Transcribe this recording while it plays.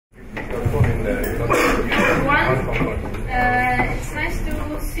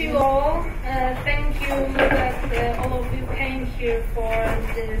speaker for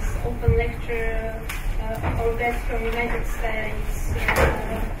this open lecture, our guest from United States,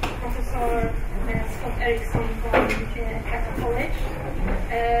 Professor Scott Erickson from Ithaca College.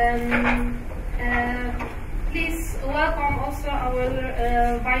 Please welcome also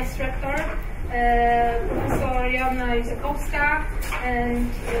our Vice-Rector, Professor Joanna Józefowska,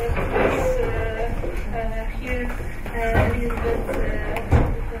 and here a little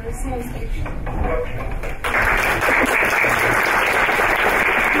bit small speech.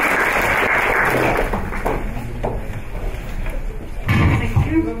 Thank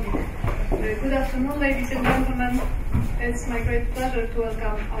you. Good afternoon, ladies and gentlemen. It's my great pleasure to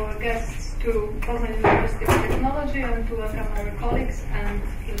welcome our guests to Poznan University of Technology and to welcome our colleagues and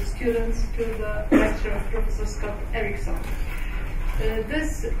students to the lecture of Professor Scott Erickson.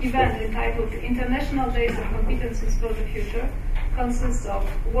 This event, entitled International Days of Competences for the Future, consists of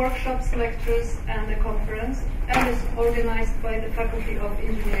workshops, lectures, and a conference, and is organized by the Faculty of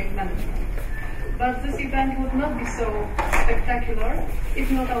Engineering Management. But this event would not be so spectacular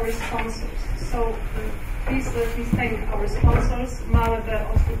if not our sponsors. So please let me thank our sponsors, Małe B.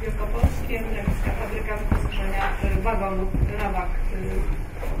 Ostrów Wielkopolski, Niemiecka Fabryka Wyposażenia Wagonów Rawak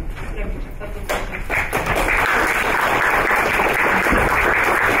Lewiczek. Bardzo proszę.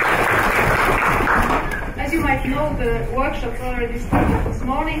 As you might know, the workshop already started this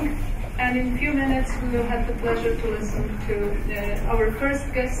morning, and in a few minutes we will have the pleasure to listen to our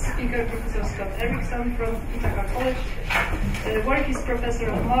first guest speaker, Professor Scott Erickson from Ithaca College, where he's Professor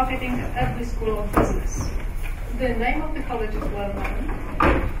of Marketing at the School of Business. The name of the college is well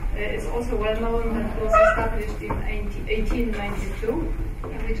known. It's also well known that it was established in 1892,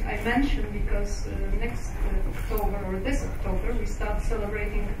 which I mention because next October, or this October, we start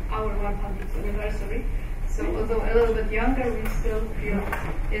celebrating our 100th anniversary. So although a little bit younger, we still feel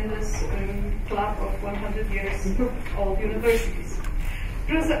in this club of 100 years old universities.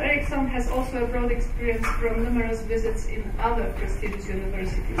 Professor Erickson has also a broad experience from numerous visits in other prestigious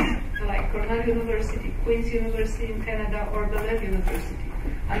universities, like Cornell University, Queen's University in Canada, or Bellev University.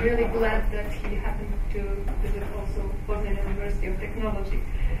 I'm really glad that he happened to visit also Poznan University of Technology,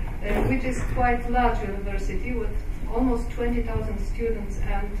 which is quite a large university with almost 20,000 students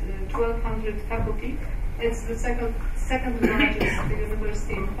and 1,200 faculty. It's the second largest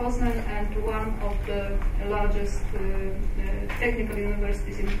university in Poznan and one of the largest technical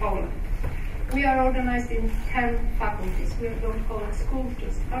universities in Poland. We are organized in 10 faculties. We don't call it schools,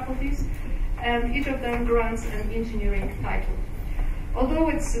 just faculties, and each of them grants an engineering title. Although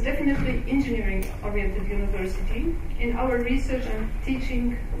it's definitely engineering-oriented university, in our research and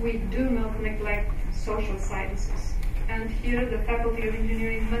teaching we do not neglect social sciences. And here the Faculty of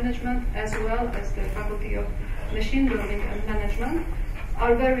Engineering Management, as well as the Faculty of Machine Learning and Management,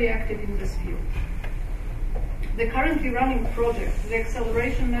 are very active in this field. The currently running project, the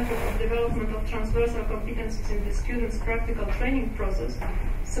acceleration method of development of transversal competencies in the students' practical training process,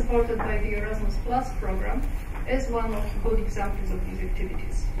 supported by the Erasmus Plus program, is one of good examples of these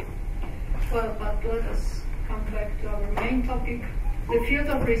activities. Well, but let us come back to our main topic. The field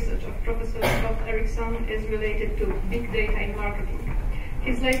of research of Professor Scott Erickson is related to big data in marketing.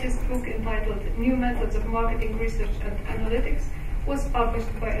 His latest book, entitled New Methods of Marketing Research and Analytics, was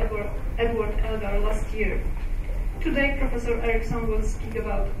published by Edward Elgar last year. Today, Professor Erickson will speak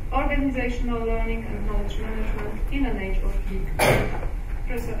about organizational learning and knowledge management in an age of big data.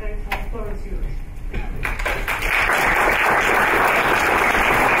 Professor Erickson, the floor is yours.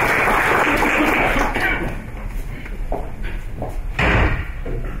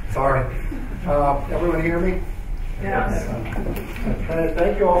 Sorry. Everyone hear me? Yes.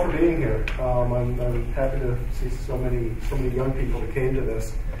 Thank you all for being here. I'm happy to see so many young people that came to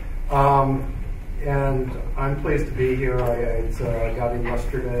this. And I'm pleased to be here. I got in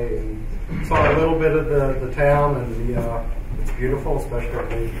yesterday and saw a little bit of the town, and it's beautiful,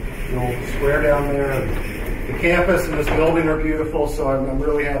 especially the old square down there. And the campus and this building are beautiful, so I'm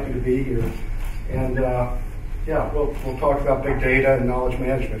really happy to be here. And yeah, we'll talk about big data and knowledge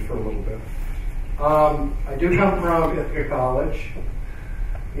management for a little bit. I do come from Ithaca College.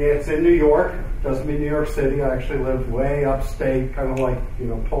 It's in New York. Doesn't mean New York City. I actually live way upstate, kind of like,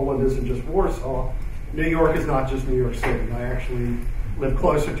 Poland isn't just Warsaw. New York is not just New York City. I actually live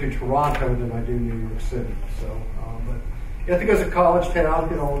closer to Toronto than I do New York City. So, but Ithaca's a college town,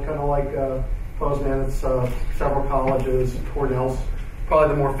 kind of like Poznan. It's several colleges. Cornell's probably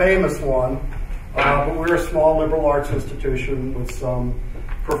the more famous one. But we're a small liberal arts institution with some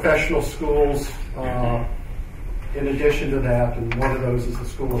professional schools in addition to that, and one of those is the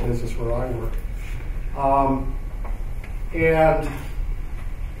School of Business where I work. And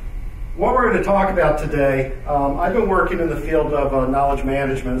what we're going to talk about today, I've been working in the field of knowledge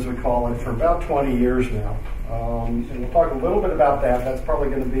management, as we call it, for about 20 years now. And we'll talk a little bit about that. That's probably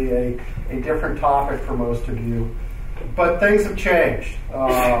going to be a different topic for most of you. But things have changed,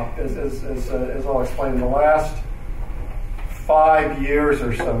 as I'll explain. In the last 5 years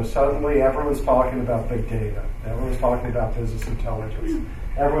or so, suddenly everyone's talking about big data. Everyone's talking about business intelligence.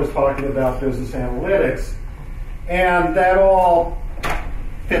 Everyone's talking about business analytics. And that all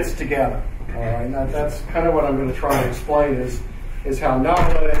fits together. All right? And that's kind of what I'm going to try to explain is how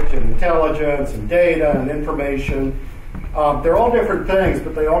knowledge and intelligence and data and information, they're all different things,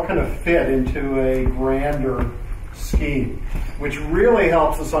 but they all kind of fit into a grander scheme, which really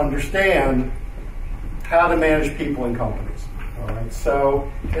helps us understand how to manage people in companies. All right? So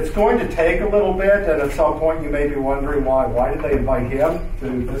it's going to take a little bit, and at some point you may be wondering why did they invite him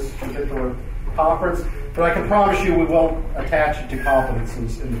to this particular conference? But I can promise you we will attach it to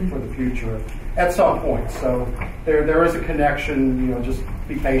competencies for the future at some point. So there is a connection. Just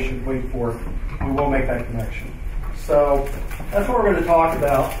be patient, wait for it. We will make that connection. So that's what we're going to talk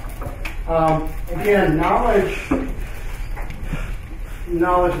about. Again, knowledge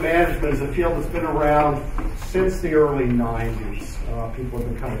management is a field that's been around since the early 90s. People have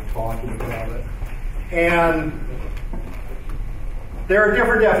been kind of talking about it. And there are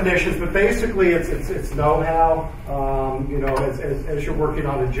different definitions, but basically it's know-how. As you're working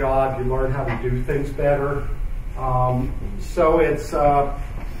on a job, you learn how to do things better. So it's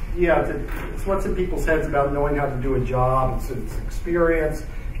what's in people's heads about knowing how to do a job. It's experience.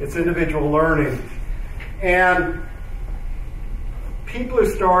 It's individual learning. And people who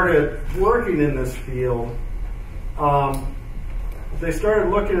started working in this field, they started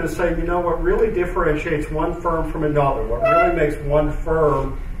looking and saying, what really differentiates one firm from another, what really makes one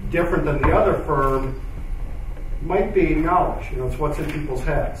firm different than the other firm might be knowledge. It's what's in people's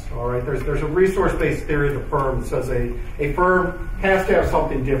heads. All right, there's a resource-based theory of the firm that says a firm has to have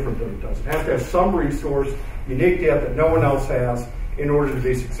something different than it does. It has to have some resource, unique data that no one else has in order to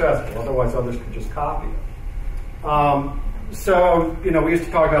be successful. Otherwise, others could just copy it. So, we used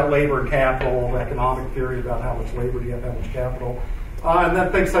to talk about labor and capital, economic theory about how much labor do you have, how much capital. And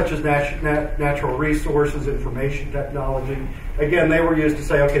then things such as natural resources, information technology. Again, they were used to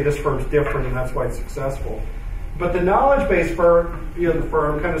say, okay, this firm's different and that's why it's successful. But the knowledge-based view of the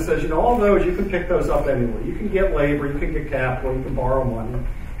firm kind of says, all those, you can pick those up anywhere. You can get labor, you can get capital, you can borrow money,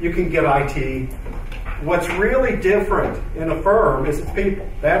 you can get IT. What's really different in a firm is its people.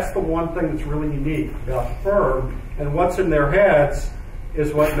 That's the one thing that's really unique about the firm, and what's in their heads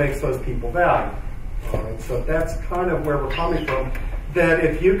is what makes those people valuable. All right, so that's kind of where we're coming from, that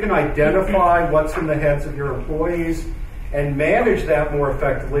if you can identify what's in the heads of your employees and manage that more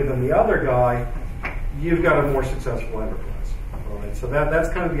effectively than the other guy, you've got a more successful enterprise. All right, so that's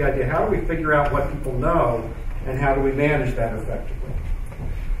kind of the idea. How do we figure out what people know, and how do we manage that effectively?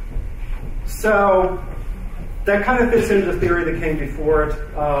 So that kind of fits into the theory that came before it.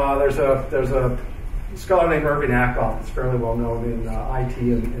 There's a scholar named Irving Ackoff that's fairly well known in IT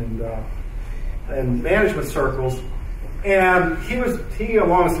and management circles, and he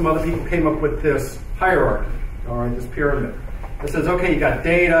along with some other people came up with this hierarchy, all right, this pyramid. It says, okay, you got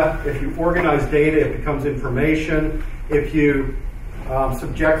data. If you organize data, it becomes information. If you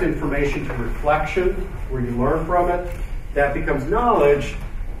subject information to reflection, where you learn from it, that becomes knowledge.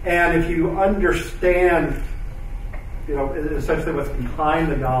 And if you understand, essentially what's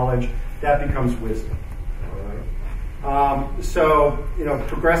behind the knowledge, that becomes wisdom. All right? So,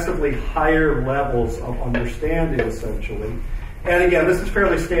 progressively higher levels of understanding, essentially. And again, this is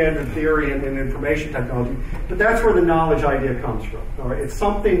fairly standard theory in information technology, but that's where the knowledge idea comes from. All right? It's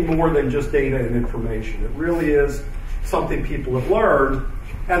something more than just data and information. It really is something people have learned,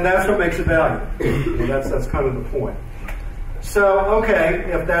 and that's what makes it valuable. That's kind of the point. So, okay,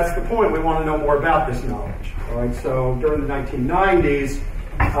 if that's the point, we want to know more about this knowledge. All right, so during the 1990s,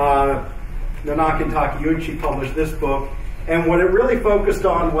 Nanaki and Takeuchi published this book, and what it really focused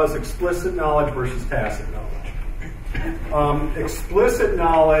on was explicit knowledge versus tacit knowledge. Explicit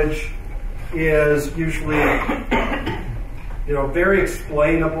knowledge is usually, very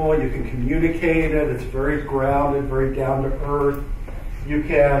explainable. You can communicate it. It's very grounded, very down to earth. You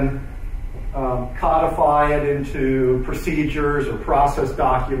can codify it into procedures or process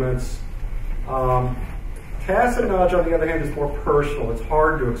documents. Tacit knowledge, on the other hand, is more personal. It's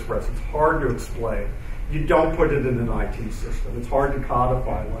hard to express. It's hard to explain. You don't put it in an IT system. It's hard to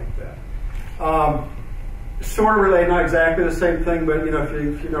codify like that. Sort of related, not exactly the same thing, but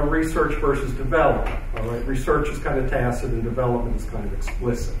if you know research versus development. All right, research is kind of tacit, and development is kind of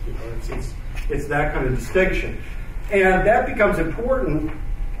explicit. It's that kind of distinction, and that becomes important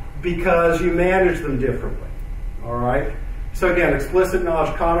because you manage them differently. All right? So again, explicit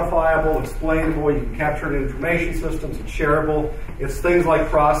knowledge, codifiable, explainable, you can capture it in information systems, it's shareable. It's things like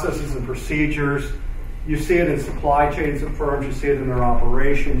processes and procedures. You see it in supply chains of firms, you see it in their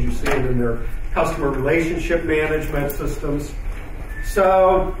operations, you see it in their customer relationship management systems.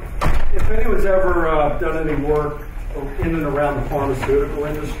 So if anyone's ever done any work in and around the pharmaceutical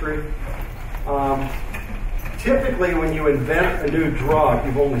industry, typically when you invent a new drug,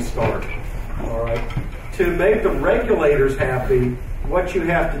 you've only started. All right? To make the regulators happy, what you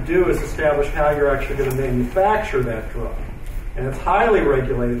have to do is establish how you're actually going to manufacture that drug. And it's highly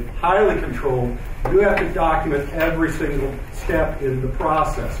regulated, highly controlled. You have to document every single step in the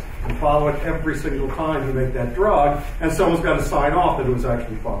process and follow it every single time you make that drug, and someone's got to sign off that it was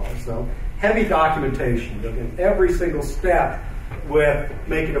actually followed. So heavy documentation in every single step with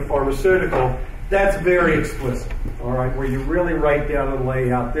making a pharmaceutical. That's very explicit, all right, where you really write down and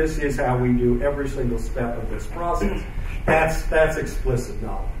lay out, this is how we do every single step of this process. That's explicit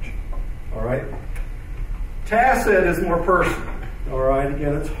knowledge, all right? Tacit is more personal, all right?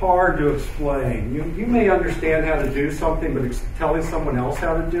 Again, it's hard to explain. You may understand how to do something, but telling someone else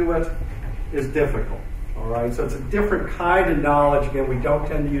how to do it is difficult, all right? So it's a different kind of knowledge. Again, we don't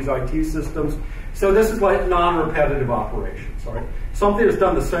tend to use IT systems. So this is like non-repetitive operations, all right? Something that's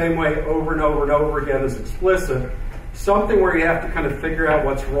done the same way over and over and over again is explicit. Something where you have to kind of figure out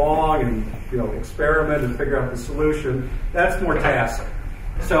what's wrong and experiment and figure out the solution, that's more tacit.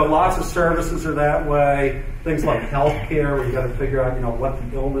 So lots of services are that way. Things like healthcare, where you got to figure out what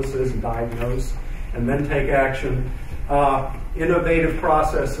the illness is and diagnose, and then take action. Innovative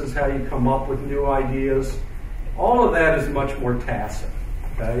processes, how you come up with new ideas. All of that is much more tacit.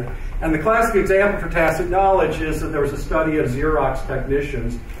 Okay? And the classic example for tacit knowledge is that there was a study of Xerox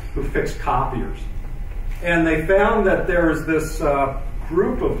technicians who fixed copiers. And they found that there was this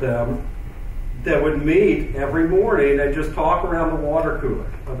group of them that would meet every morning and just talk around the water cooler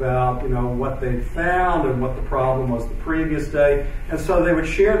about what they'd found and what the problem was the previous day. And so they would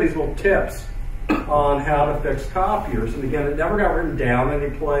share these little tips on how to fix copiers. And again, it never got written down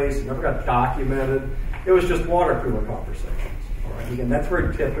any place, it never got documented. It was just water cooler conversations. All right? Again, that's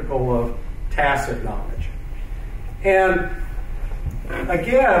very typical of tacit knowledge. And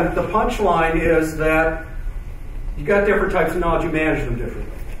again, the punchline is that you got different types of knowledge, you manage them differently.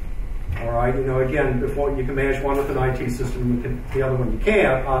 All right, again, if you can manage one with an IT system, the other one you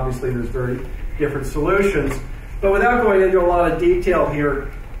can't. Obviously, there's very different solutions. But without going into a lot of detail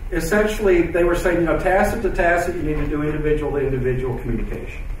here, essentially they were saying, tacit to tacit, you need to do individual to individual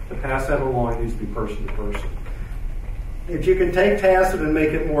communication. To pass that along, it needs to be person to person. If you can take tacit and make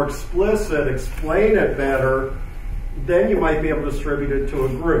it more explicit, explain it better, then you might be able to distribute it to a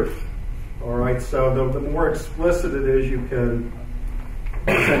group. All right, so the more explicit it is, you can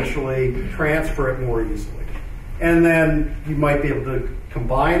essentially transfer it more easily. And then you might be able to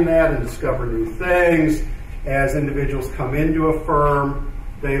combine that and discover new things. As individuals come into a firm,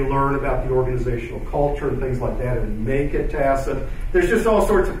 they learn about the organizational culture and things like that and make it tacit. There's just all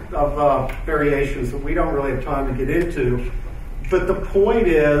sorts of variations that we don't really have time to get into. But the point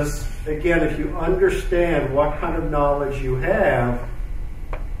is, again, if you understand what kind of knowledge you have,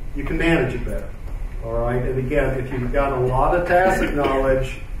 you can manage it better. All right, and again, if you've got a lot of tacit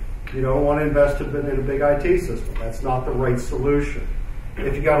knowledge, you don't want to invest in a big IT system. That's not the right solution.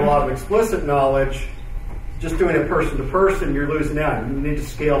 If you've got a lot of explicit knowledge, just doing it person to person, you're losing out. You need to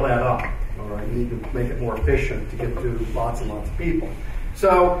scale that up. All right, you need to make it more efficient to get to lots and lots of people.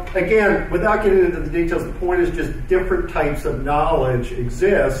 So again, without getting into the details, the point is just different types of knowledge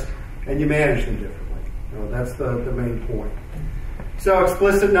exist, and you manage them differently. That's the main point. So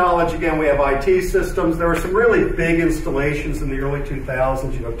explicit knowledge, again, we have IT systems. There were some really big installations in the early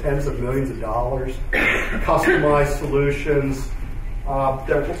 2000s, tens of millions of dollars, customized solutions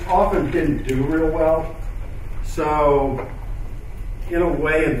that often didn't do real well. So in a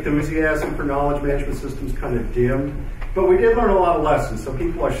way, enthusiasm for knowledge management systems kind of dimmed. But we did learn a lot of lessons, so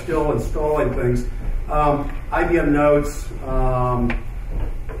people are still installing things. IBM Notes,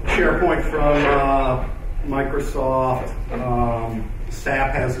 SharePoint from Microsoft,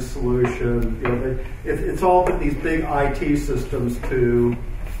 SAP has a solution. It's all but these big IT systems to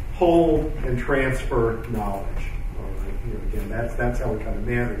hold and transfer knowledge. All right. Again, that's how we kind of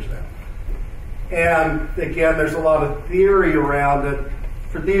manage that. And again, there's a lot of theory around it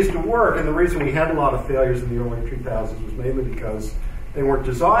for these to work. And the reason we had a lot of failures in the early 2000s was mainly because they weren't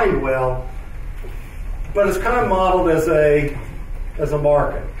designed well. But it's kind of modeled as a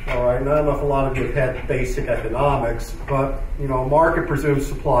market. All right, and I don't know if a lot of you have had basic economics, but a market presumes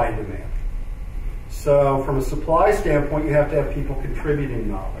supply and demand. So from a supply standpoint, you have to have people contributing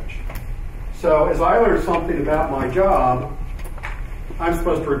knowledge. So as I learn something about my job, I'm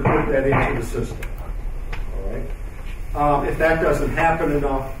supposed to report that into the system. All right? If that doesn't happen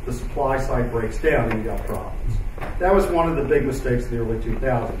enough, the supply side breaks down and you got problems. That was one of the big mistakes in the early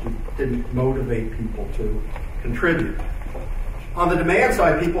 2000s. You didn't motivate people to contribute. On the demand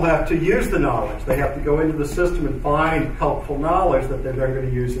side, people have to use the knowledge. They have to go into the system and find helpful knowledge that they're going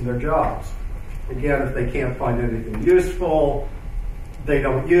to use in their jobs. Again, if they can't find anything useful, they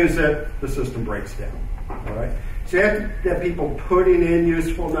don't use it, the system breaks down. All right? So you have to have people putting in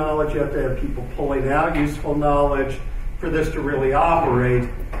useful knowledge, you have to have people pulling out useful knowledge for this to really operate.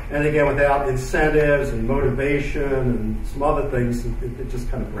 And again, without incentives and motivation and some other things, it just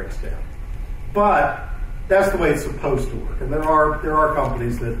kind of breaks down. But that's the way it's supposed to work. And there are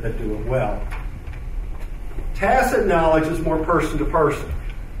companies that do it well. Tacit knowledge is more person to person.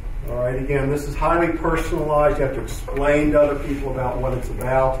 All right, again, this is highly personalized. You have to explain to other people about what it's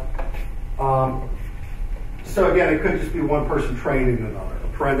about. So again, it could just be one person training another.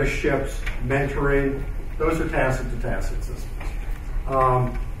 Apprenticeships, mentoring, those are tacit to tacit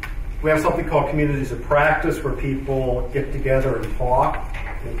systems. We have something called communities of practice where people get together and talk,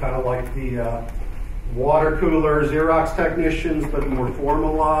 kind of like the water cooler Xerox technicians, but more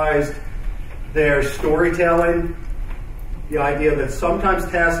formalized. There's storytelling. The idea that sometimes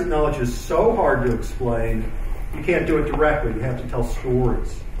tacit knowledge is so hard to explain, you can't do it directly. You have to tell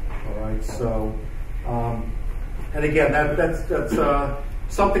stories. All right. So, and again, that's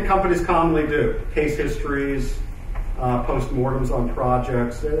something companies commonly do. Case histories, postmortems on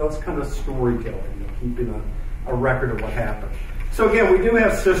projects. That's kind of storytelling, keeping a record of what happened. So again, we do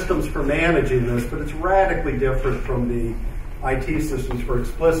have systems for managing this, but it's radically different from the IT systems for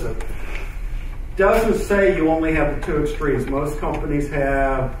explicit. Doesn't say you only have the two extremes. Most companies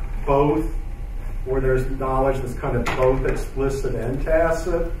have both, or there's knowledge that's kind of both explicit and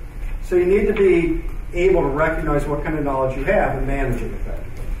tacit. So you need to be able to recognize what kind of knowledge you have and manage it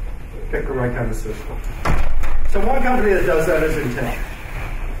effectively. Pick the right kind of system. So one company that does that is Intel.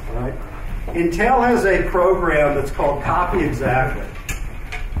 All right? Intel has a program that's called Copy Exactly.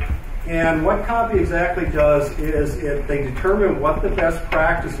 And what Copy Exactly does is they determine what the best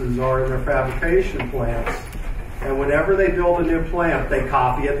practices are in their fabrication plants. And whenever they build a new plant, they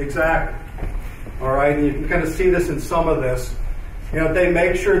copy it exactly. All right, and you can kind of see this in some of this. You know, they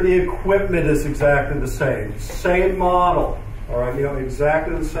make sure the equipment is exactly the same. Same model. All right,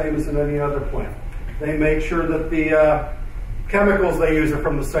 exactly the same as in any other plant. They make sure that the chemicals they use are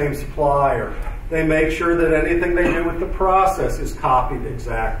from the same supplier. They make sure that anything they do with the process is copied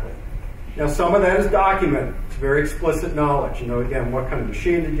exactly. Now, some of that is documented. It's very explicit knowledge. Again, what kind of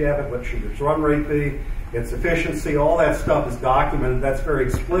machine did you have? What should its run rate be? Its efficiency, all that stuff is documented. That's very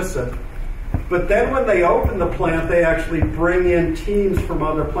explicit. But then when they open the plant, they actually bring in teams from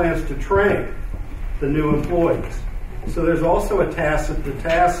other plants to train the new employees. So there's also a tacit to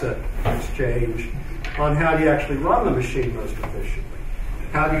tacit exchange on how do you actually run the machine most efficiently.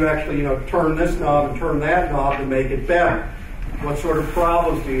 How do you actually, turn this knob and turn that knob to make it better? What sort of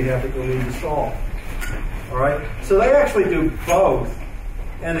problems do you have that you'll need to solve? All right? So they actually do both.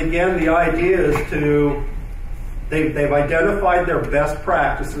 And again, the idea is they've identified their best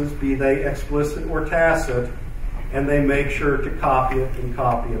practices, be they explicit or tacit, and they make sure to copy it and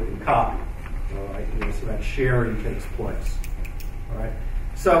copy it and copy it. All right? So that sharing takes place. All right?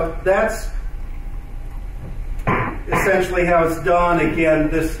 So that's essentially how it's done.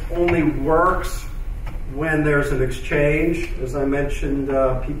 Again, this only works when there's an exchange. As I mentioned,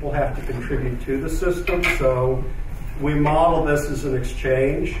 people have to contribute to the system, so we model this as an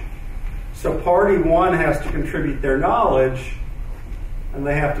exchange. So party one has to contribute their knowledge, and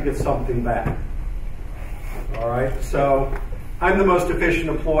they have to get something back. All right, so I'm the most efficient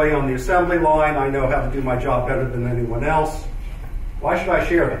employee on the assembly line. I know how to do my job better than anyone else. Why should I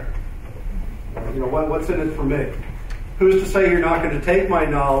share that? What's in it for me? Who's to say you're not going to take my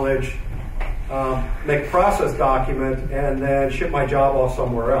knowledge, make a process document, and then ship my job off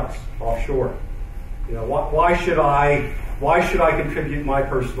somewhere else, offshore? Why should I contribute my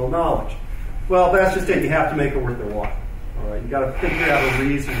personal knowledge? Well, that's just it. You have to make it worth their while. All right, you got to figure out a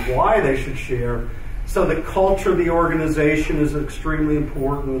reason why they should share. So the culture of the organization is extremely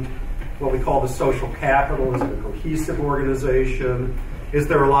important. What we call the social capital. Is it a cohesive organization? Is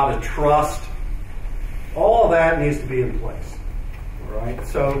there a lot of trust? All of that needs to be in place. All right.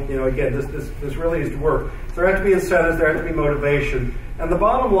 So again, this really needs to work. So there have to be incentives. There have to be motivation. And the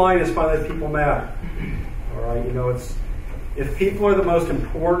bottom line is finally that people matter. All right. If people are the most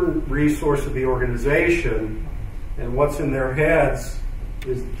important resource of the organization, and what's in their heads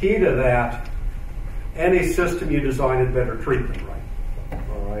is the key to that, any system you design had better treat them right.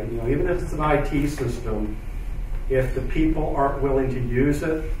 All right, you know, even if it's an IT system, if the people aren't willing to use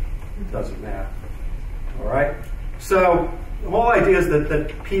it, it doesn't matter. All right, so the whole idea is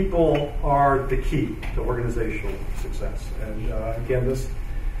that people are the key to organizational success. And again, this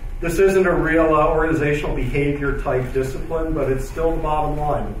isn't a real organizational behavior type discipline, but it's still the bottom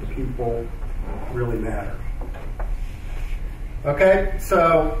line, that the people really matter. Okay,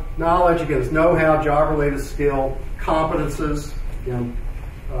 so knowledge, again, is know-how, job-related skill, competences, again,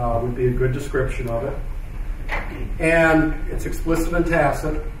 would be a good description of it. And it's explicit and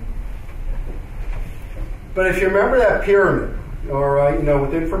tacit. But if you remember that pyramid, all right, you know,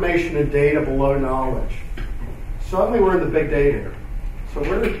 with information and data below knowledge, suddenly we're in the big data area. So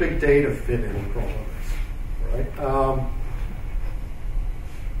where does big data fit in with all of this, right?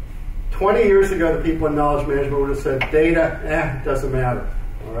 20 years ago, the people in knowledge management would have said, data, it doesn't matter.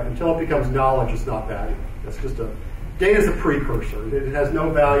 All right? Until it becomes knowledge, it's not valuable. That's just data is a precursor. It has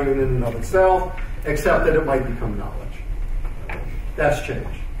no value in and of itself, except that it might become knowledge. That's changed.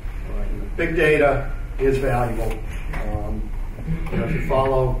 All right? Big data is valuable. You know, if you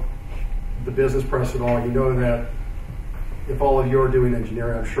follow the business press at all, you know that if all of you are doing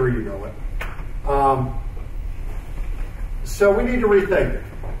engineering, I'm sure you know it. So we need to rethink it.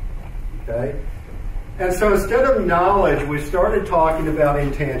 Okay? And so instead of knowledge, we started talking about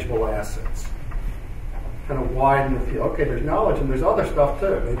intangible assets. Kind of widen the field. Okay, there's knowledge and there's other stuff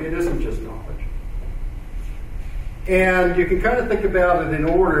too. Maybe it isn't just knowledge. And you can kind of think about it in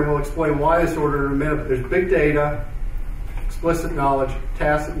order, and we'll explain why this order in a minute. But there's big data, explicit knowledge,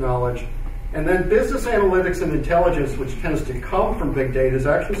 tacit knowledge, and then business analytics and intelligence, which tends to come from big data, is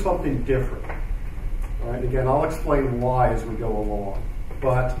actually something different. All right, again, I'll explain why as we go along.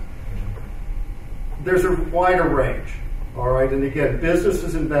 But there's a wider range, all right? And again, business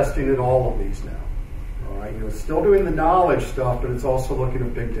is investing in all of these now, all right? You know, it's still doing the knowledge stuff, but it's also looking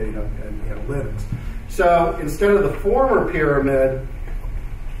at big data and analytics. So instead of the former pyramid,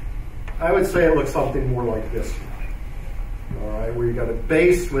 I would say it looks something more like this, all right? Where you've got a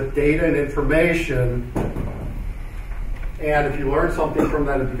base with data and information, and if you learn something from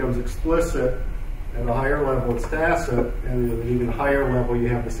that, it becomes explicit. At a higher level, it's tacit, and at an even higher level, you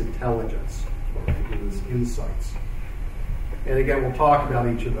have this intelligence. These insights. And again, we'll talk about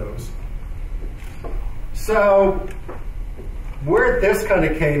each of those. So, where this kind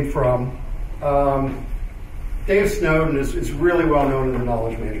of came from, Dave Snowden is really well known in the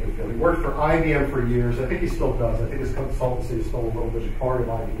knowledge management field. He worked for IBM for years. I think he still does. I think his consultancy is still a little bit part of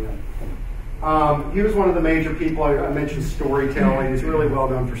IBM. He was one of the major people. I mentioned storytelling. He's really well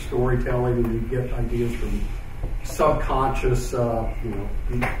known for storytelling, and you get ideas from subconscious,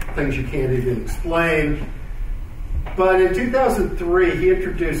 things you can't even explain. But in 2003, he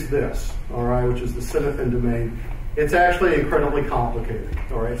introduced this, all right, which is the Sinafin domain. It's actually incredibly complicated,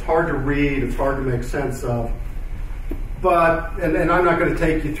 all right. It's hard to read. It's hard to make sense of. But, and I'm not going to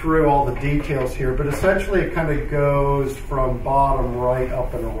take you through all the details here, but essentially it kind of goes from bottom right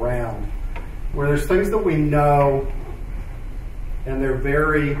up and around, where there's things that we know, and they're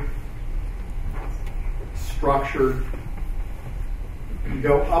very structured. You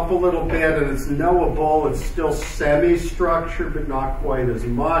go up a little bit and it's knowable. It's still semi-structured, but not quite as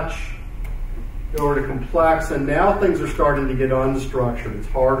much. Go over to complex, and now things are starting to get unstructured. It's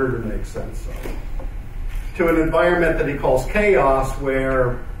harder to make sense of. To an environment that he calls chaos,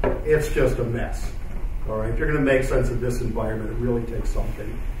 where it's just a mess. All right, if you're going to make sense of this environment, it really takes some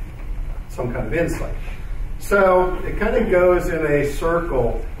kind of insight. So it kind of goes in a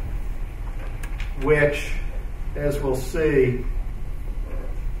circle, which, as we'll see,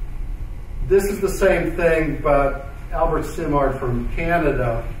 this is the same thing, but Albert Simard from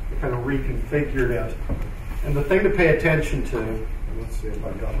Canada kind of reconfigured it. And the thing to pay attention to, let's see if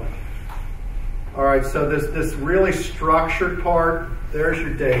I got that. All right, so this really structured part, there's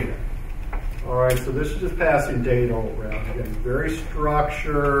your data. All right, so this is just passing data all around. Again, very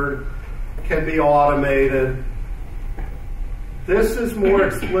structured, can be automated. This is more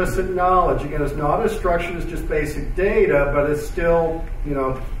explicit knowledge. Again, it's not as structured as just basic data, but it's still,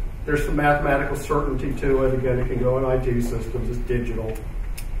 there's some mathematical certainty to it. Again, it can go in IT systems, it's digital.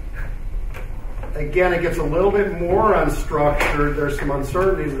 Again, it gets a little bit more unstructured. There's some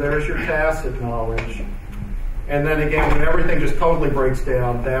uncertainties. There's your tacit knowledge. And then again, when everything just totally breaks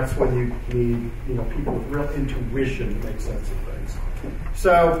down, that's when you need people with real intuition to make sense of things.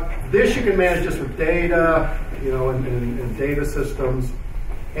 So this you can manage just with data, and data systems.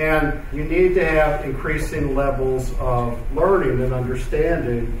 And you need to have increasing levels of learning and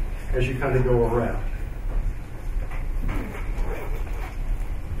understanding as you kind of go around.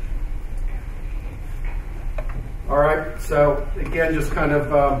 All right, so again, just kind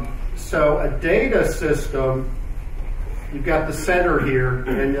of, so a data system, you've got the center here,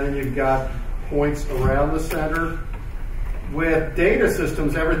 and then you've got points around the center. With data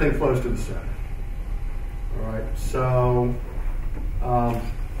systems, everything flows to the center. All right, so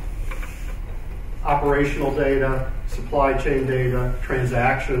operational data, supply chain data,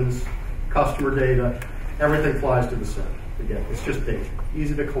 transactions, customer data, everything flies to the center. Again, it's just data,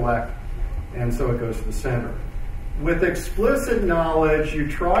 easy to collect, and so it goes to the center. With explicit knowledge, you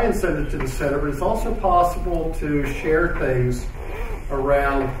try and send it to the center, but it's also possible to share things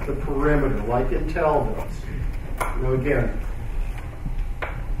around the perimeter, like Intel does. You know, again,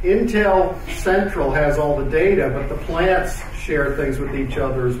 Intel Central has all the data, but the plants share things with each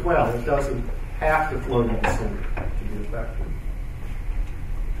other as well. It doesn't have to flow to the center to be effective.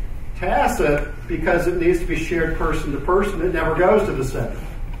 Tacit, because it needs to be shared person to person, it never goes to the center.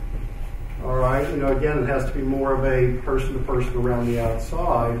 All right, you know, again, it has to be more of a person to person around the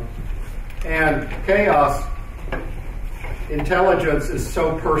outside. And chaos, intelligence is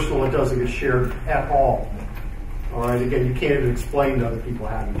so personal it doesn't get shared at all. All right, again, you can't even explain to other people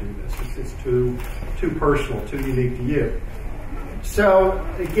how to do this. It's too personal, too unique to you. So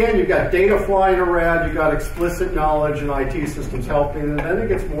again, you've got data flying around, you've got explicit knowledge and IT systems helping, and then it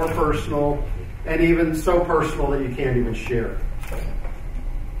gets more personal, and even so personal that you can't even share it.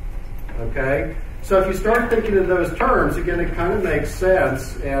 Okay? So if you start thinking in those terms, again, it kind of makes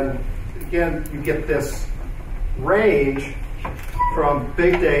sense, and again, you get this range from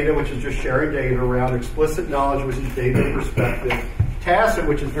big data, which is just sharing data around, explicit knowledge, which is data perspective, tacit,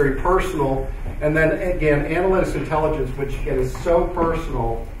 which is very personal, and then again, analytics intelligence, which again is so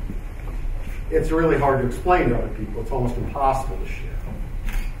personal, it's really hard to explain to other people. It's almost impossible to share.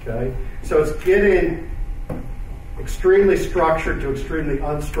 Okay? So it's getting extremely structured to extremely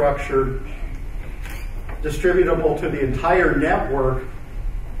unstructured, distributable to the entire network,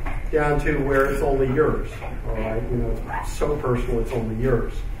 down to where it's only yours. All right, you know, it's so personal, it's only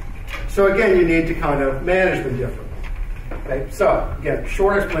yours. So again, you need to kind of manage them differently. Okay, so again,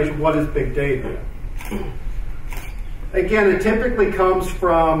 short explanation: what is big data? Again, it typically comes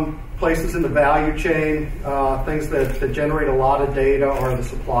from places in the value chain. Things that generate a lot of data are the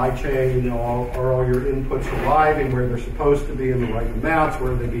supply chain. You know, are all your inputs arriving where they're supposed to be in the right amounts?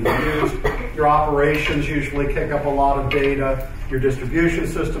 Where are they being used? Your operations usually kick up a lot of data. Your distribution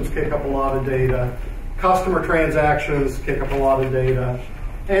systems kick up a lot of data. Customer transactions kick up a lot of data.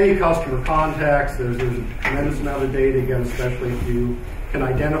 Any customer contacts, there's a tremendous amount of data, again, especially if you can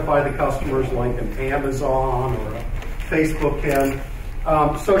identify the customers like an Amazon or a Facebook can.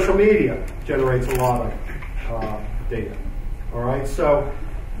 Social media generates a lot of data. All right, so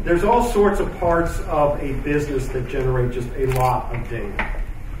there's all sorts of parts of a business that generate just a lot of data.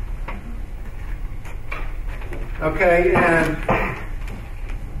 Okay, and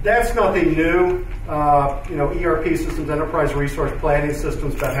that's nothing new. You know, ERP systems, enterprise resource planning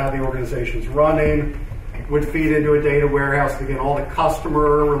systems, about how the organization's running, would feed into a data warehouse. Again, all the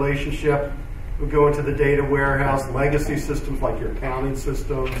customer relationship would go into the data warehouse. Legacy systems like your accounting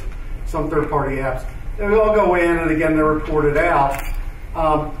systems, some third-party apps, they would all go in, and again, they're reported out.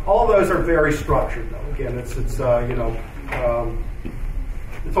 All those are very structured, though. Again, it's you know,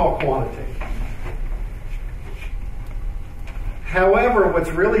 it's all quantitative. However, what's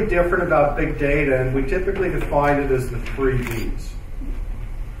really different about big data, and we typically define it as the 3 Ds.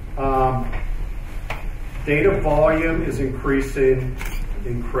 Data volume is increasing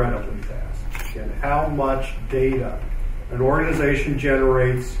incredibly fast. Again, how much data an organization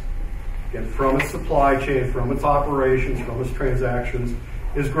generates, again, from its supply chain, from its operations, from its transactions,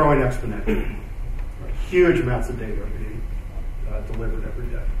 is growing exponentially. Huge amounts of data are being delivered every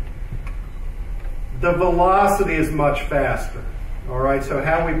day. The velocity is much faster. All right, so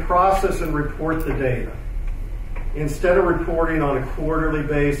how we process and report the data. Instead of reporting on a quarterly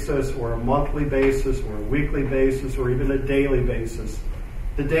basis or a monthly basis or a weekly basis or even a daily basis,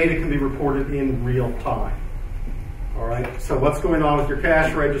 the data can be reported in real time. All right, so what's going on with your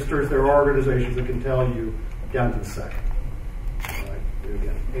cash registers? There are organizations that can tell you down to the second. All right,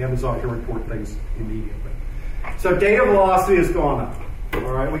 again, Amazon can report things immediately. So data velocity has gone up.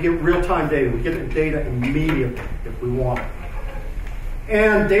 All right, we get real-time data. We get the data immediately if we want it.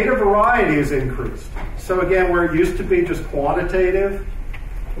 And data variety has increased. So again, where it used to be just quantitative,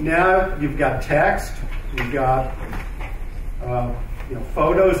 now you've got text, you've got you know,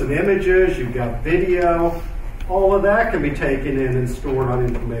 photos and images, you've got video. All of that can be taken in and stored on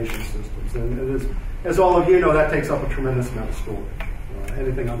information systems. And as all of you know, that takes up a tremendous amount of storage.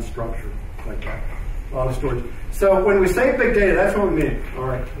 Anything unstructured like that, a lot of storage. So when we say big data, that's what we mean. All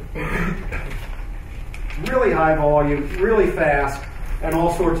right. really high volume, really fast, and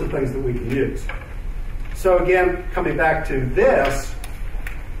all sorts of things that we can use. So again, coming back to this,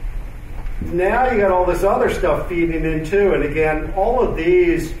 now you got all this other stuff feeding in too, and again, all of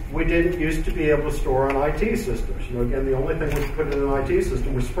these we didn't used to be able to store on IT systems. You know, again, the only thing we could put in an IT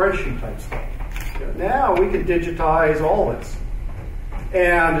system was spreadsheet type stuff. You know, now we can digitize all this,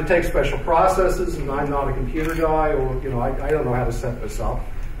 and it takes special processes. And I'm not a computer guy, or you know, I don't know how to set this up,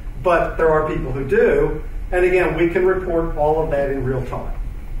 but there are people who do. And again, we can report all of that in real time.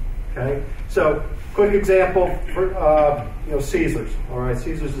 Okay, so quick example for you know, Caesars. All right,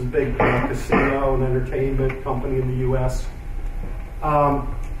 Caesars is a big casino and entertainment company in the U.S.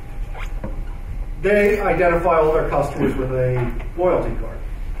 They identify all their customers with a loyalty card.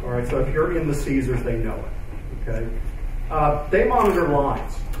 All right, so if you're in the Caesars, they know it. Okay, they monitor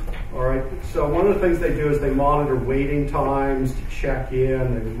lines. All right, so one of the things they do is they monitor waiting times to check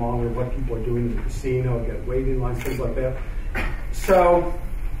in. They monitor what people are doing in the casino, get waiting lines, things like that. So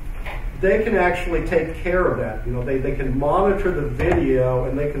they can actually take care of that. You know, they can monitor the video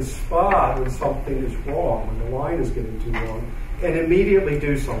and they can spot when something is wrong, when the line is getting too long, and immediately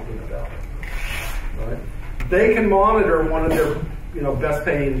do something about it. Right? They can monitor one of their, you know, best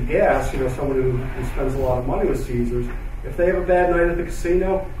paying guests, you know, someone who spends a lot of money with Caesars. If they have a bad night at the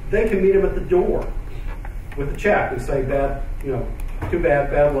casino, they can meet them at the door with a check and say, bad, you know, too bad,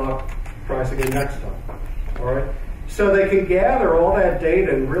 bad luck, try us again next time. All right? So they can gather all that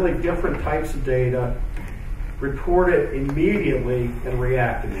data and really different types of data, report it immediately, and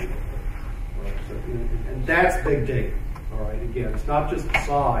react immediately. All right? So, and that's big data. All right? Again, it's not just the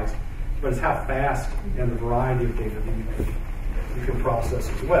size, but it's how fast and the variety of data that you can process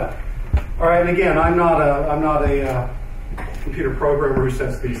as well. All right, and again, I'm not a computer programmer who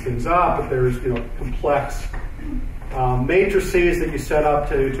sets these things up, but there's, you know, complex matrices that you set up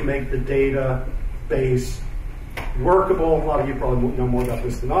to make the database workable. A lot of you probably know more about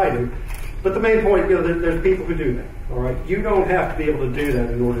this than I do. But the main point, you know, there's people who do that. All right, you don't have to be able to do that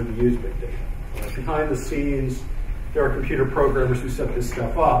in order to use big data. Right? Behind the scenes, there are computer programmers who set this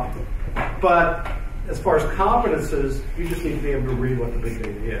stuff up. But as far as competences, you just need to be able to read what the big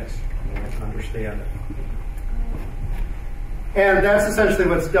data is, right, and understand it. And that's essentially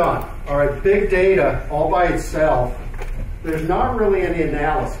what's done. All right, big data all by itself, there's not really any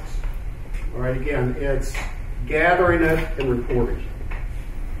analysis. All right, again, it's gathering it and reporting it.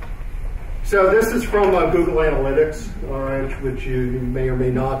 So this is from Google Analytics, all right, which you may or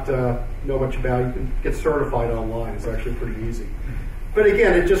may not know much about. You can get certified online. It's actually pretty easy. But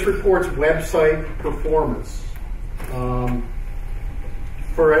again, it just reports website performance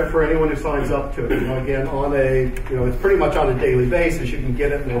for anyone who signs up to it. You know, again, on a, you know, it's pretty much on a daily basis. You can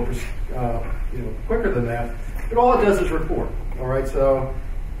get it more you know, quicker than that. But all it does is report. All right, so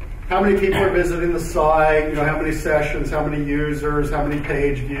how many people are visiting the site? You know, how many sessions? How many users? How many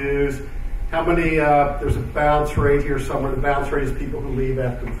page views? How many? There's a bounce rate here somewhere. The bounce rate is people who leave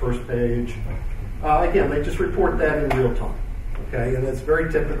after the first page. Again, they just report that in real time. Okay, and it's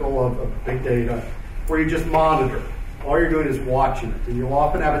very typical of big data, where you just monitor. All you're doing is watching it, and you'll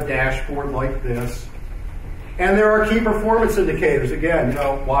often have a dashboard like this. And there are key performance indicators. Again, you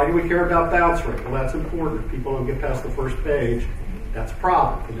know, why do we care about bounce rate? Well, that's important. If people don't get past the first page, that's a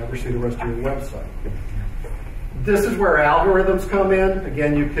problem. They never see the rest of your website. This is where algorithms come in.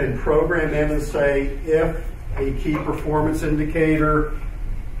 Again, you can program in and say, if a key performance indicator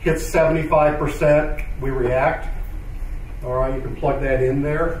hits 75%, we react. All right, you can plug that in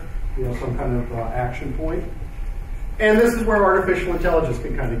there, you know, some kind of action point. And this is where artificial intelligence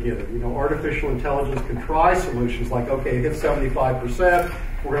can kind of get it. You know, artificial intelligence can try solutions like, okay, it hits 75%,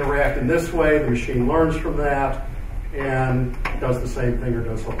 we're going to react in this way, the machine learns from that, and does the same thing or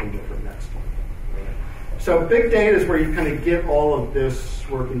does something different next time. So big data is where you kind of get all of this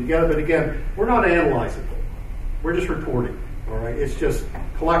working together. But again, we're not analyzing it. We're just reporting. All right, it's just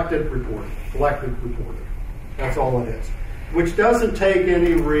collected, reported, collected, reported. That's all it is. Which doesn't take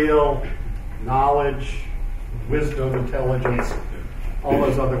any real knowledge, wisdom, intelligence, all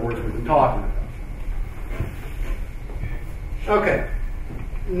those other words we've been talking about. Okay,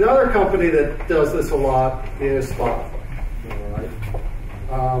 another company that does this a lot is Spotify.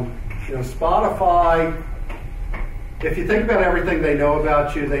 All right, you know, Spotify. If you think about everything they know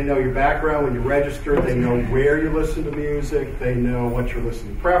about you, they know your background when you register, they know where you listen to music, they know what your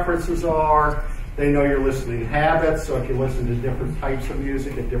listening preferences are, they know your listening habits, so if you listen to different types of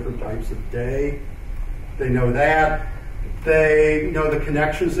music at different times of day, they know that. They know the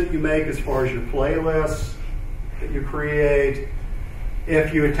connections that you make as far as your playlists that you create.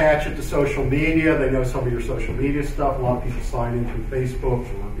 If you attach it to social media, they know some of your social media stuff. A lot of people sign in through Facebook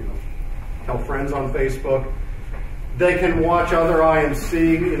or, you know, tell friends on Facebook. They can watch other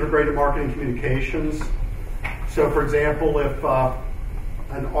IMC, integrated marketing communications. So for example, if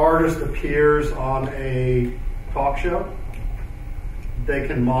an artist appears on a talk show, they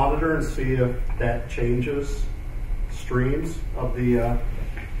can monitor and see if that changes streams of the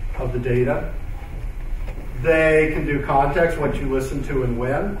data. They can do context, what you listen to and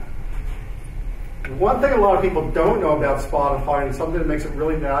when. One thing a lot of people don't know about Spotify, and something that makes it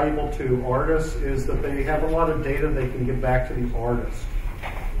really valuable to artists, is that they have a lot of data they can give back to the artist.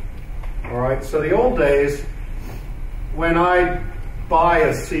 All right, so the old days, when I buy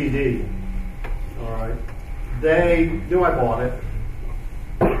a CD, all right, they knew I bought it.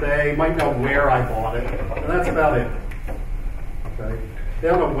 They might know where I bought it, and that's about it. Okay? They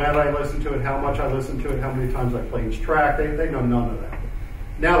don't know when I listened to it, how much I listened to it, how many times I play each track. They know none of that.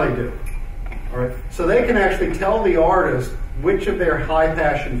 Now they do. All right? So they can actually tell the artist which of their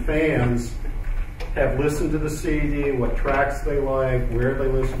high-passion fans have listened to the CD, what tracks they like, where they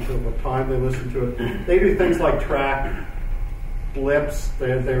listen to it, what time they listen to it. They do things like track blips.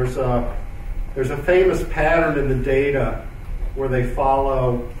 There's a famous pattern in the data where they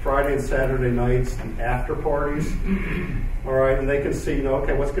follow Friday and Saturday nights, the after parties. All right, and they can see,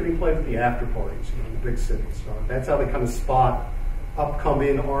 okay, what's getting played at the after parties, in the big cities. So that's how they kind of spot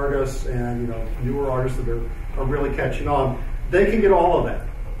upcoming artists and newer artists that are really catching on. They can get all of that.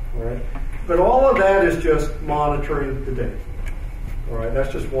 All right, but all of that is just monitoring the data. All right,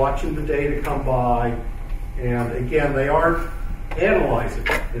 that's just watching the data come by, and again, they aren't analyzing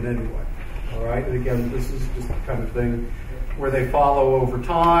it in any way. All right, and again, this is just the kind of thing where they follow over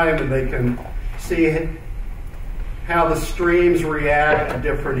time and they can see how the streams react to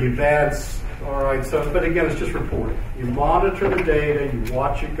different events. All right, so, but again, it's just reporting. You monitor the data, you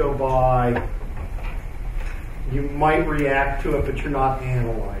watch it go by. You might react to it, but you're not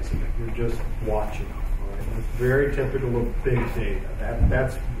analyzing it. You're just watching it. All right? That's very typical of big data.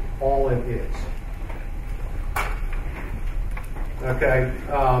 That's all it is. Okay,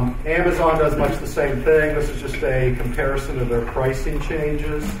 Amazon does much the same thing. This is just a comparison of their pricing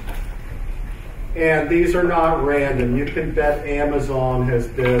changes. And these are not random. You can bet Amazon has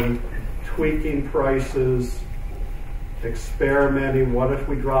been tweaking prices, experimenting. What if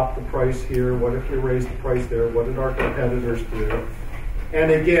we drop the price here? What if we raise the price there? What did our competitors do?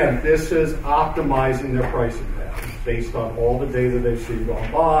 And again, this is optimizing their pricing patterns based on all the data they've seen go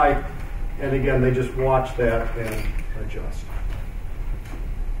by. And again, they just watch that and adjust.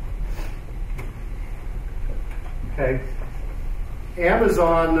 Okay.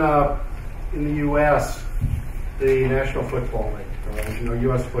 Amazon in the U.S., the National Football League,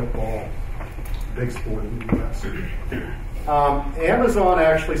 U.S. football, big sport in the U.S. Amazon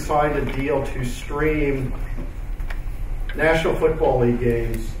actually signed a deal to stream National Football League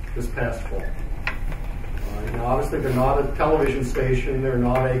games this past fall. Now, obviously, they're not a television station. They're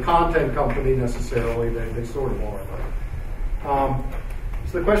not a content company necessarily. They sort of are.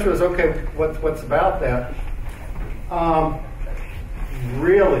 So the question is, okay, what's about that?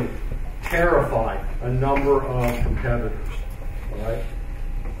 Really terrified a number of competitors, all right?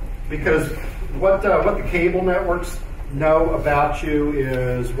 Because what the cable networks know about you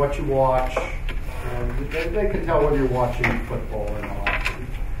is what you watch. They can tell whether you're watching football or not,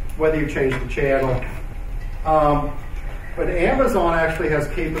 whether you change the channel. But Amazon actually has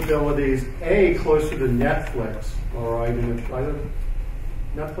capabilities, closer to Netflix, all right? And if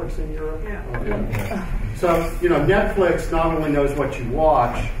Netflix in Europe? Yeah. Okay. So, Netflix not only knows what you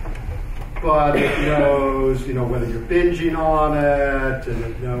watch, but it knows, whether you're binging on it, and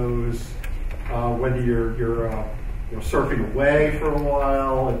it knows whether you're surfing away for a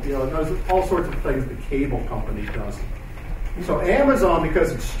while. It knows all sorts of things the cable company doesn't. So Amazon,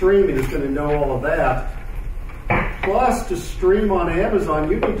 because it's streaming, is going to know all of that. Plus, to stream on Amazon,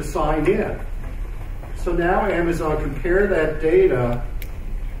 you need to sign in. So now Amazon compare that data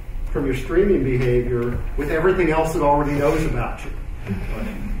from your streaming behavior with everything else it already knows about you.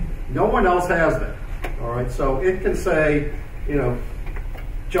 Right? No one else has that. All right, so it can say,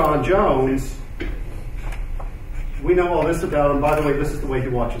 John Jones, we know all this about him. By the way, this is the way he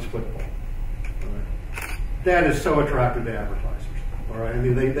watches football. All right? That is so attractive to advertisers. All right, I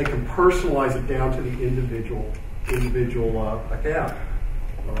mean, they can personalize it down to the individual account.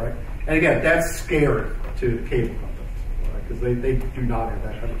 All right, and again, that's scary to the cable companies. Because they do not have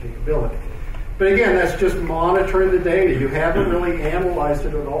that kind of capability. But again, that's just monitoring the data. You haven't really analyzed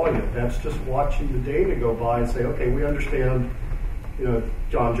it at all yet. That's just watching the data go by and say, okay, we understand,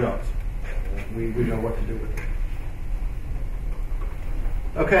 John Jones. We know what to do with it.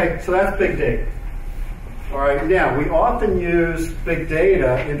 Okay, so that's big data. All right, now we often use big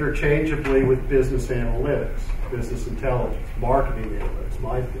data interchangeably with business analytics, business intelligence, marketing analytics,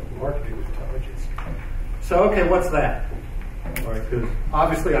 my field, marketing intelligence. So, okay, what's that? All right, because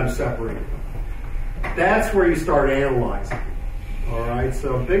obviously I'm separating them. That's where you start analyzing. All right,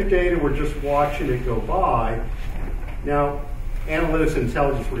 so big data, we're just watching it go by. Now, analytics and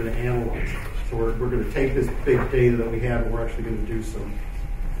intelligence, we're going to analyze it. So we're going to take this big data that we have, and we're actually going to do some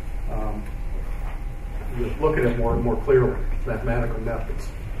look at it more clearly, mathematical methods.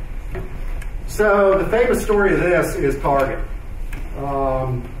 So the famous story of this is Target.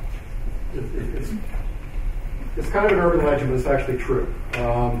 It's kind of an urban legend, but it's actually true.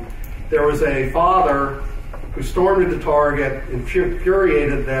 There was a father who stormed into Target,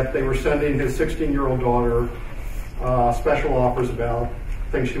 infuriated that they were sending his 16-year-old daughter special offers about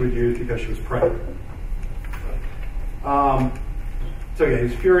things she would use because she was pregnant. So yeah, he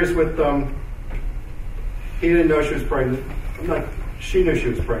was furious with them. He didn't know she was pregnant. She knew she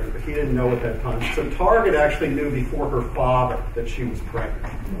was pregnant, but he didn't know at that time. So Target actually knew before her father that she was pregnant.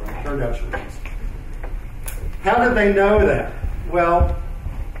 Right? Turned out she was. How did they know that? Well,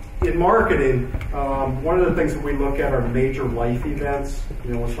 in marketing, one of the things that we look at are major life events.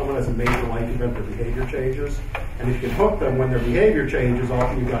 You know, when someone has a major life event, their behavior changes. And if you can hook them when their behavior changes,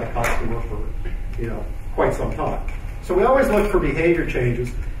 often you've got a customer for, quite some time. So we always look for behavior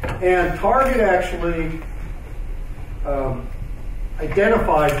changes. And Target actually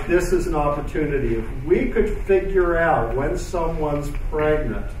identified this as an opportunity. If we could figure out when someone's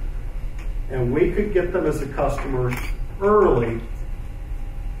pregnant and we could get them as a customer early,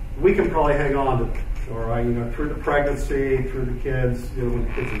 we can probably hang on to them. All right, through the pregnancy, through the kids, when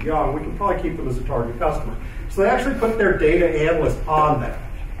the kids are young, we can probably keep them as a target customer. So they actually put their data analyst on that.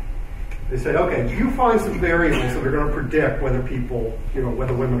 They said, okay, you find some variables that are going to predict whether people,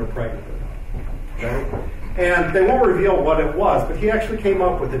 whether women are pregnant or not. Okay? And they won't reveal what it was, but he actually came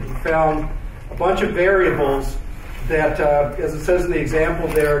up with it. He found a bunch of variables that, as it says in the example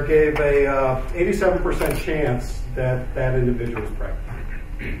there, gave a 87% chance that that individual was pregnant.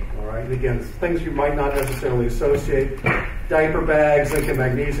 All right, and again, things you might not necessarily associate. Diaper bags, zinc and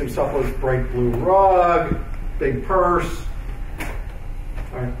magnesium supplements, bright blue rug, big purse.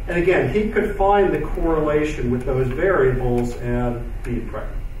 All right. And again, he could find the correlation with those variables and be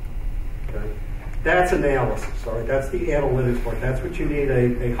pregnant. Okay? That's analysis, all right? That's the analytics part. That's what you need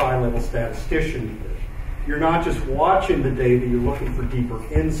a high-level statistician to do. You're not just watching the data, you're looking for deeper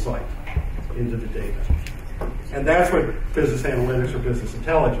insight into the data. And that's what business analytics or business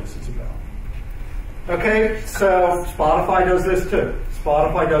intelligence is about. Okay, so Spotify does this too.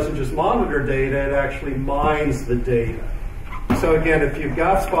 Spotify doesn't just monitor data, it actually mines the data. So again, if you've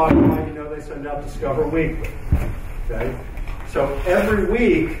got Spotify, they send out Discover Weekly. Okay? So every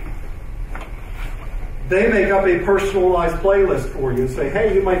week, they make up a personalized playlist for you and say,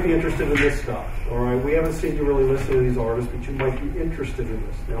 hey, you might be interested in this stuff. All right, we haven't seen you really listen to these artists, but you might be interested in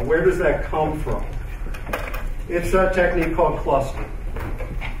this. Now, where does that come from? It's a technique called clustering.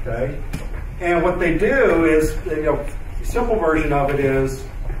 Okay? And what they do is, the simple version of it is,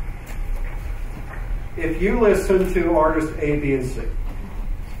 if you listen to artists A, B, and C,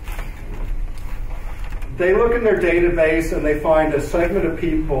 they look in their database and they find a segment of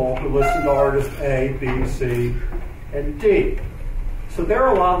people who listen to artists A, B, C, and D. So they're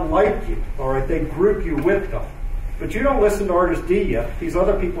a lot like you, all right? They group you with them. But you don't listen to artist D yet. These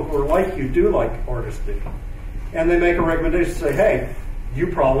other people who are like you do like artist D. And they make a recommendation, say, hey, you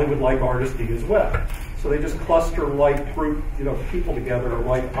probably would like artist D as well. So they just cluster like group, people together or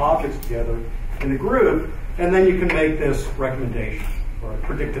like objects together in a group, and then you can make this recommendation or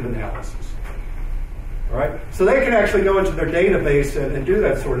predictive analysis. All right? So they can actually go into their database and do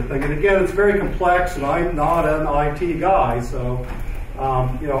that sort of thing. And again, it's very complex, and I'm not an IT guy, so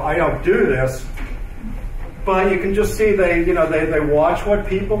I don't do this. But you can just see they watch what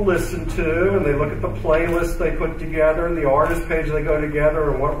people listen to, and they look at the playlist they put together, and the artist page they go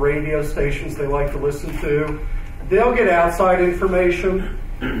together, and what radio stations they like to listen to. They'll get outside information.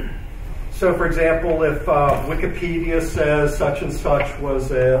 So, for example, if Wikipedia says such and such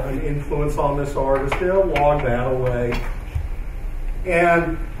was an influence on this artist, they'll log that away.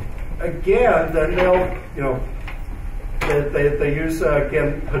 And again, then they'll, they use,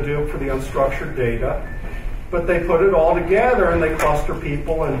 again, Hadoop for the unstructured data. But they put it all together and they cluster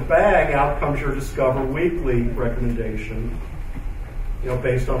people, and bang, out comes your Discover Weekly recommendation,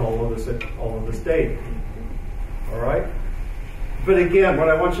 based on all of this data. All right? But again, what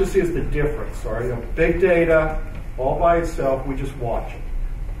I want you to see is the difference. All right? Big data, all by itself, we just watch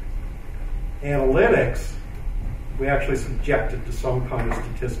it. Analytics, we actually subject it to some kind of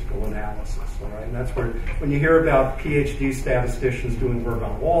statistical analysis. All right, and that's where when you hear about PhD statisticians doing work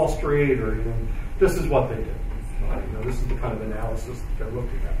on Wall Street, or this is what they do. Right? This is the kind of analysis that they're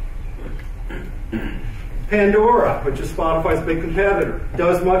looking at. Pandora, which is Spotify's big competitor,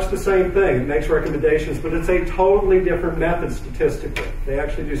 does much the same thing. It makes recommendations, but it's a totally different method statistically. They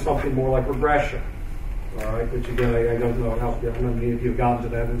actually do something more like regression. All right, which again, I don't know how many of you have gotten to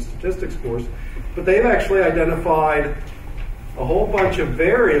that in the statistics course, but they've actually identified a whole bunch of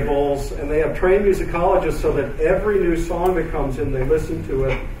variables, and they have trained musicologists so that every new song that comes in, they listen to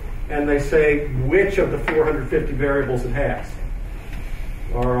it, and they say which of the 450 variables it has.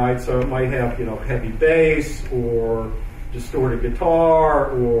 All right, so it might have, heavy bass, or distorted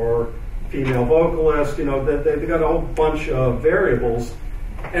guitar, or female vocalist. They've got a whole bunch of variables.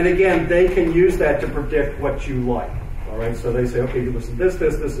 And again, they can use that to predict what you like. All right, so they say, okay, you listen to this,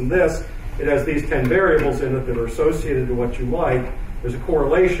 this, this, and this. It has these 10 variables in it that are associated to what you like. There's a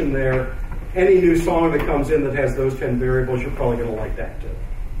correlation there. Any new song that comes in that has those 10 variables, you're probably going to like that too.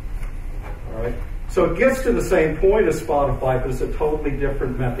 All right, so it gets to the same point as Spotify, but it's a totally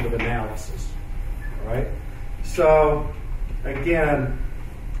different method of analysis. All right, so again,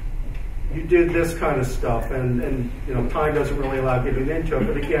 you did this kind of stuff, and time doesn't really allow getting into it,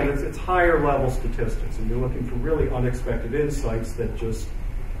 but again, it's higher level statistics, and you're looking for really unexpected insights that just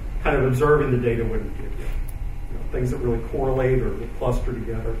kind of observing the data wouldn't give you. Things that really correlate or cluster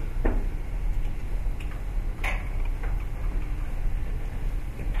together.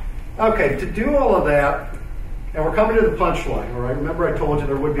 Okay, to do all of that, and we're coming to the punchline, all right? Remember I told you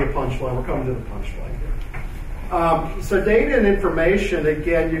there would be a punchline. We're coming to the punchline here. So data and information,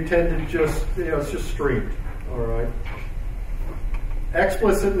 again, you tend to just, it's just streamed, all right?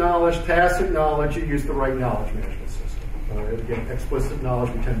 Explicit knowledge, tacit knowledge, you use the right knowledge management system. All right? Again, explicit knowledge,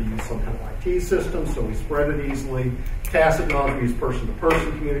 we tend to use some kind of IT system, so we spread it easily. Tacit knowledge, we use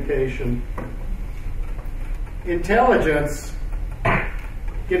person-to-person communication. Intelligence,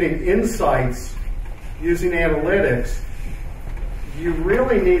 getting insights using analytics, you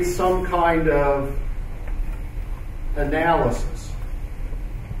really need some kind of analysis,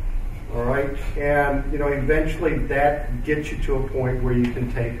 all right? And, eventually that gets you to a point where you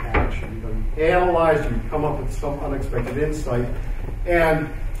can take action. You analyze, you come up with some unexpected insight. And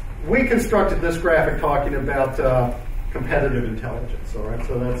we constructed this graphic talking about competitive intelligence, all right?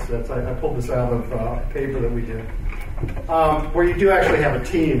 So that's I pulled this out of a paper that we did, where you do actually have a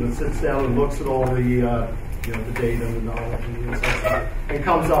team that sits down and looks at all the the data and the knowledge and the insights and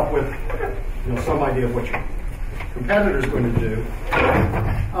comes up with some idea of what your competitor's going to do.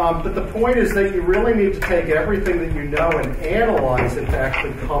 But the point is that you really need to take everything that you know and analyze it to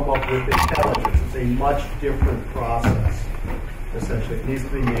actually come up with intelligence. It's a much different process, essentially. It needs to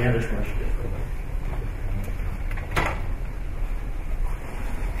be managed much differently.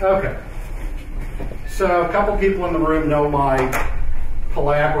 Okay. So a couple people in the room know my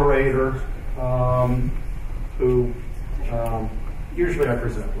collaborator, who usually I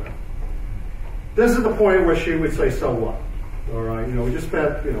present with. This is the point where she would say, so what? All right, we just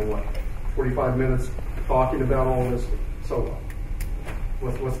spent, 45 minutes talking about all this. So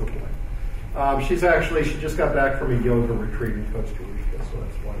what? What's the point? She just got back from a yoga retreat in Costa Rica, so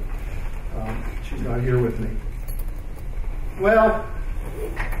that's why she's not here with me. Well,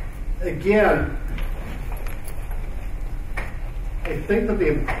 again, I think that the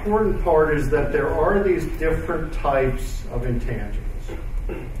important part is that there are these different types of intangibles.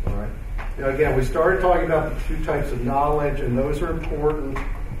 All right. Again, we started talking about the two types of knowledge, and those are important.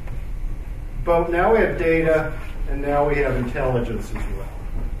 But now we have data, and now we have intelligence as well.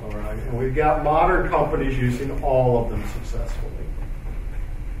 All right. And we've got modern companies using all of them successfully.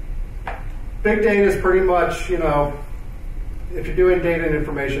 Big data is pretty much, if you're doing data and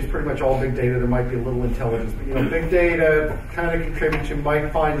information, it's pretty much all big data. There might be a little intelligence, but big data kind of contributes. You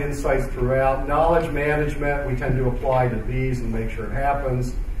might find insights throughout. Knowledge management, we tend to apply to these and make sure it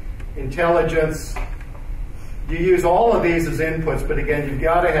happens. Intelligence, you use all of these as inputs, but again, you've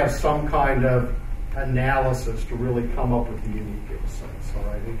got to have some kind of analysis to really come up with the unique insights. All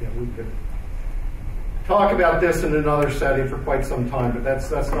right, again, we could talk about this in another setting for quite some time, but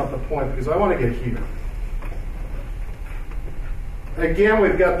that's not the point, because I want to get here. Again,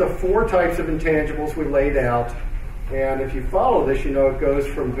 we've got the four types of intangibles we laid out, and if you follow this, it goes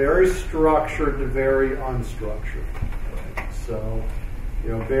from very structured to very unstructured. Right? So,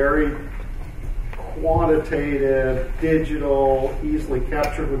 very quantitative, digital, easily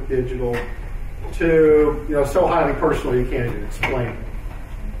captured with digital, to, so highly personal you can't even explain it.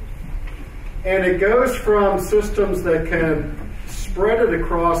 And it goes from systems that can spread it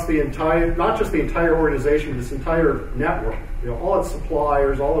across the entire, not just the entire organization, but this entire network. All its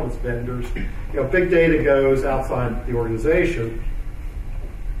suppliers, all of its vendors. Big data goes outside the organization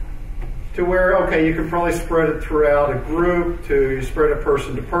to where, okay, you can probably spread it throughout a group, to you spread it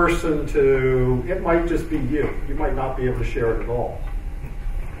person to person, to it might just be you. You might not be able to share it at all.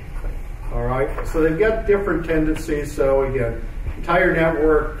 All right, so they've got different tendencies. So again, entire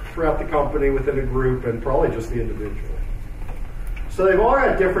network throughout the company, within a group, and probably just the individual. So they've all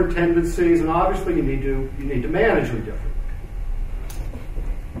got different tendencies, and obviously you need to manage them differently.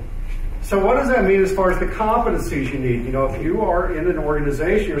 So what does that mean as far as the competencies you need? If you are in an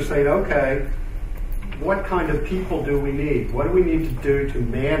organization, you're saying, okay, what kind of people do we need? What do we need to do to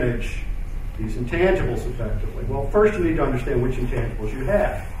manage these intangibles effectively? Well, first you need to understand which intangibles you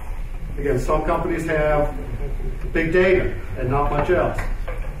have. Again, some companies have big data and not much else.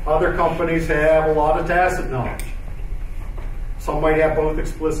 Other companies have a lot of tacit knowledge. Some might have both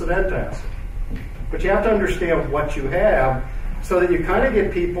explicit and tacit. But you have to understand what you have so that you kind of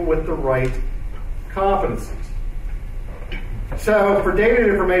get people with the right competencies. So for data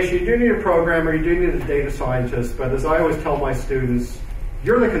and information, you do need a programmer, you do need a data scientist, but as I always tell my students,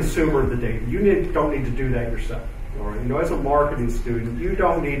 you're the consumer of the data. You don't need to do that yourself. All right? As a marketing student, you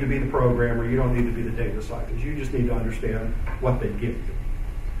don't need to be the programmer, you don't need to be the data scientist. You just need to understand what they give you.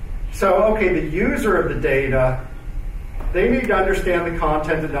 So, okay, the user of the data, they need to understand the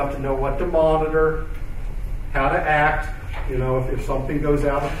content enough to know what to monitor, how to act. If something goes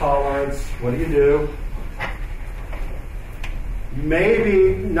out of tolerance, what do?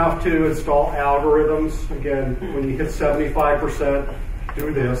 Maybe enough to install algorithms. Again, when you hit 75%,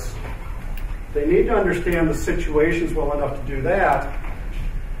 do this. They need to understand the situations well enough to do that.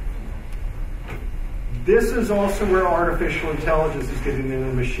 This is also where artificial intelligence is getting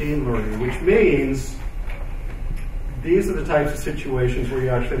into machine learning, which means these are the types of situations where you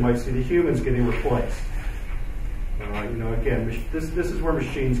actually might see the humans getting replaced. Again, this is where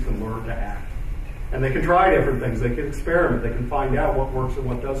machines can learn to act. And they can try different things. They can experiment. They can find out what works and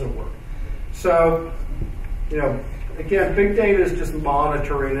what doesn't work. So, again, big data is just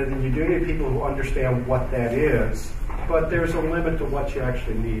monitoring it, and you do need people who understand what that is. But there's a limit to what you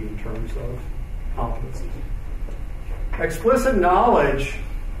actually need in terms of competencies. Explicit knowledge,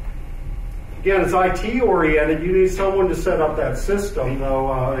 again, it's IT-oriented. You need someone to set up that system,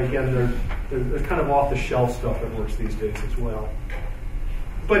 though, again, there's kind of off-the-shelf stuff that works these days as well.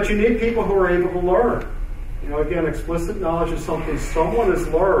 But you need people who are able to learn. Again, explicit knowledge is something someone has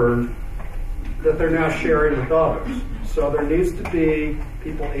learned that they're now sharing with others. So there needs to be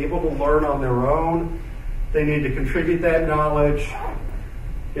people able to learn on their own. They need to contribute that knowledge.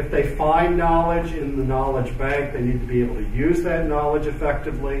 If they find knowledge in the knowledge bank, they need to be able to use that knowledge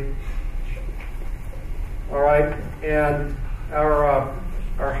effectively. All right, and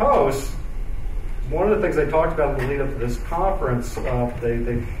our hosts, one of the things they talked about in the lead up to this conference,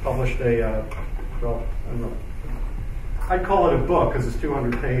 they published a, well, I don't know, I'd call it a book because it's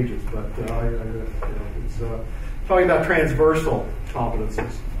 200 pages, but it's talking about transversal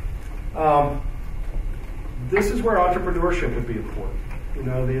competencies. This is where entrepreneurship would be important.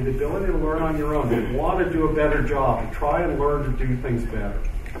 The ability to learn on your own, to want to do a better job, to try and learn to do things better.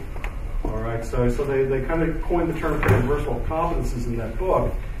 All right, so they kind of coined the term transversal competencies in that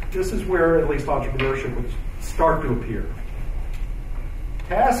book. This is where at least entrepreneurship would start to appear.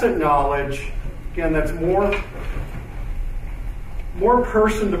 Tacit knowledge, again, that's more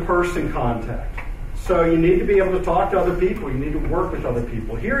person-to-person contact. So you need to be able to talk to other people. You need to work with other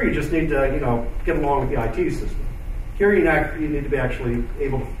people. Here you just need to, get along with the IT system. Here you need to be actually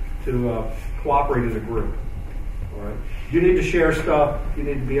able to cooperate in a group. All right. You need to share stuff. You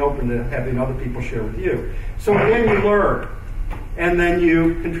need to be open to having other people share with you. So again, you learn. And then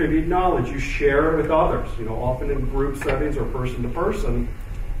you contribute knowledge. You share it with others, often in group settings or person to person.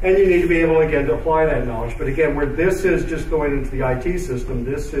 And you need to be able, again, to apply that knowledge. But again, where this is just going into the IT system,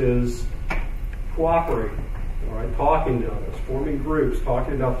 this is cooperating, all right, talking to others, forming groups,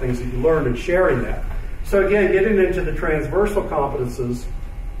 talking about things that you learned and sharing that. So again, getting into the transversal competences,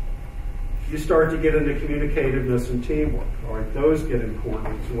 you start to get into communicativeness and teamwork. All right, those get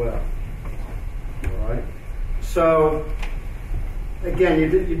important as well. All right, so again,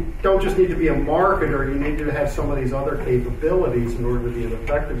 you don't just need to be a marketer, you need to have some of these other capabilities in order to be an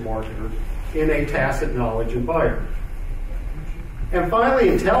effective marketer in a tacit knowledge environment. And finally,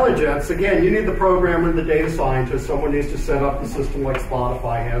 intelligence. Again, you need the programmer and the data scientist. Someone needs to set up the system like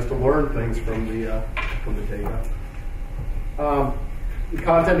Spotify has to learn things from the data.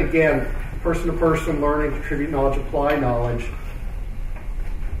 Content, again, person-to-person learning, contribute knowledge, apply knowledge.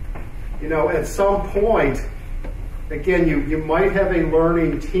 At some point, again, you might have a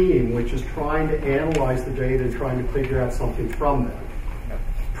learning team which is trying to analyze the data and trying to figure out something from that.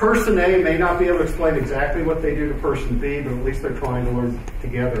 Person A may not be able to explain exactly what they do to person B, but at least they're trying to learn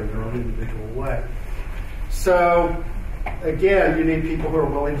together in their own individual way. So, again, you need people who are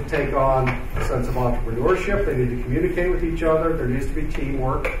willing to take on a sense of entrepreneurship. They need to communicate with each other. There needs to be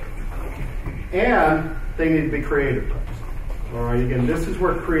teamwork. And they need to be creative. All right, again, this is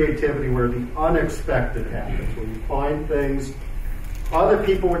where creativity, where the unexpected happens, where you find things other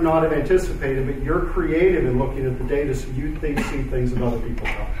people would not have anticipated, but you're creative in looking at the data so you see things that other people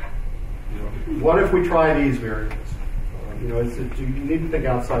don't. What if we try these variables? You need to think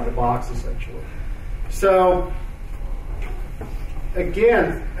outside the box, essentially. So,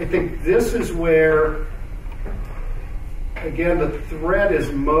 again, I think this is where, again, the threat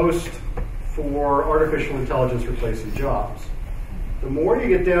is most for artificial intelligence replacing jobs. The more you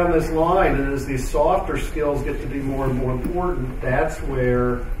get down this line, and as these softer skills get to be more and more important, that's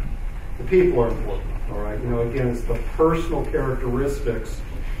where the people are important. All right, again, it's the personal characteristics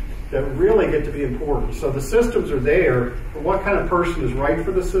that really get to be important. So the systems are there, but what kind of person is right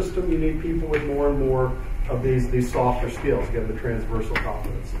for the system? You need people with more and more of these softer skills, again, the transversal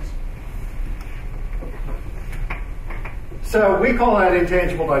competencies. So we call that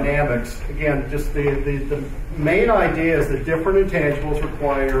intangible dynamics. Again, just the main idea is that different intangibles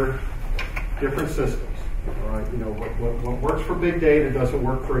require different systems. All right, what works for big data doesn't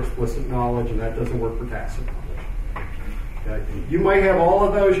work for explicit knowledge, and that doesn't work for tacit knowledge. Okay? You might have all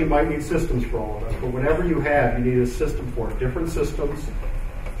of those. You might need systems for all of those. But whatever you have, you need a system for it. Different systems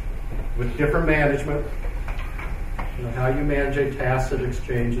with different management. How you manage a tacit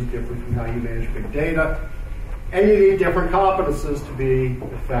exchange is different from how you manage big data. And you need different competences to be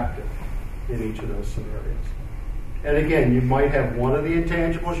effective in each of those scenarios. And again, you might have one of the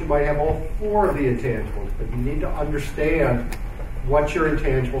intangibles, you might have all four of the intangibles, but you need to understand what your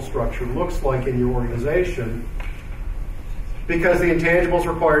intangible structure looks like in your organization, because the intangibles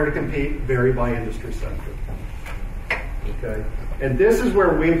required to compete vary by industry sector. Okay? And this is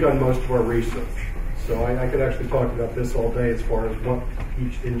where we've done most of our research. So I could actually talk about this all day as far as what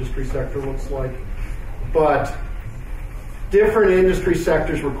each industry sector looks like. But different industry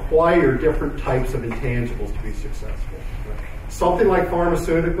sectors require different types of intangibles to be successful. Something like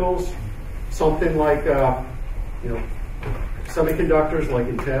pharmaceuticals, something like semiconductors like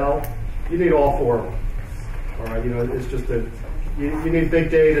Intel, you need all four of them. All right, it's just that you need big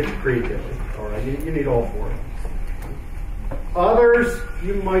data to creativity. All right, you need all four of them. Others,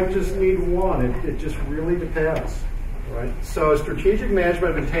 you might just need one. It just really depends. Right? So strategic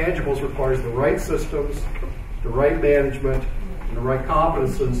management of intangibles requires the right systems, the right management, and the right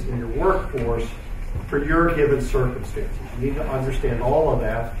competences in your workforce for your given circumstances. You need to understand all of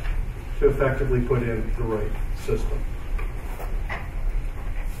that to effectively put in the right system.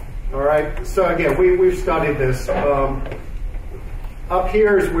 All right, so again, we've studied this. Up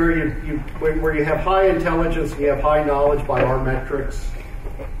here is where you have high intelligence and you have high knowledge by our metrics.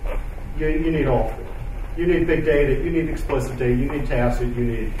 You need all four. You need big data, you need explicit data, you need tacit, you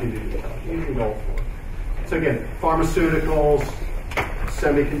need all four. So again, pharmaceuticals,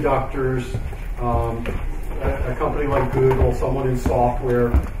 semiconductors, a company like Google, someone in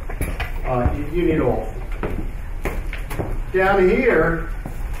software, you need all four. Down here,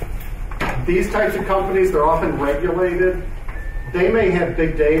 these types of companies, they're often regulated. They may have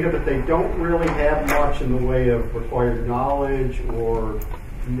big data, but they don't really have much in the way of required knowledge or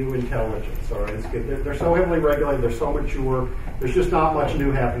new intelligence. All right, they're so heavily regulated, they're so mature, there's just not much new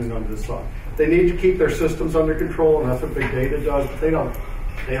happening under the sun. They need to keep their systems under control, and that's what big data does, but they don't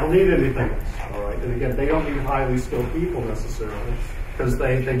need anything else. All right, and again, they don't need highly skilled people necessarily, because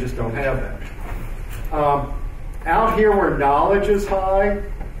they just don't have that. Out here where knowledge is high,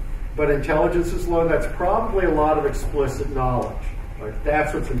 but intelligence is low, that's probably a lot of explicit knowledge. Right?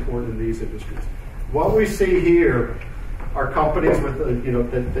 That's what's important in these industries. What we see here are companies with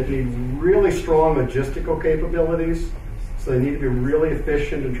that need really strong logistical capabilities, so they need to be really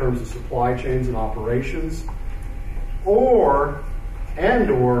efficient in terms of supply chains and operations, or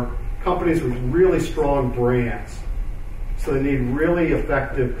companies with really strong brands. So they need really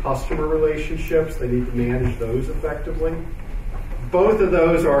effective customer relationships. They need to manage those effectively. Both of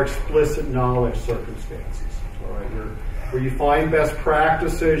those are explicit knowledge circumstances. All right, where you find best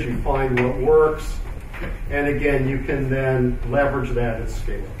practices, you find what works, and again, you can then leverage that at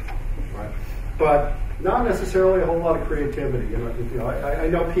scale. Right? But not necessarily a whole lot of creativity. I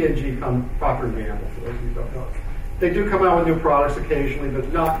know P&G, Procter & Gamble, for those of you who don't know. They do come out with new products occasionally,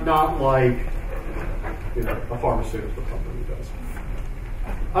 but not like a pharmaceutical company does.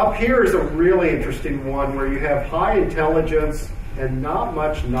 Up here is a really interesting one where you have high intelligence and not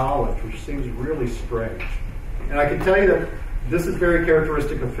much knowledge, which seems really strange. And I can tell you that this is very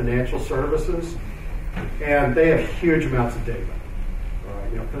characteristic of financial services, and they have huge amounts of data.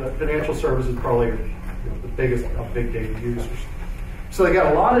 Financial services probably the biggest of big data users. So they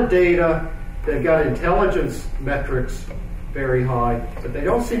got a lot of data, they've got intelligence metrics very high, but they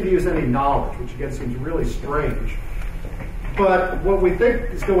don't seem to use any knowledge, which again seems really strange. But what we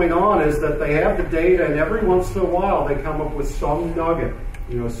think is going on is that they have the data, and every once in a while they come up with some nugget,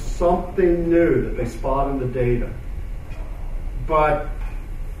 something new that they spot in the data. But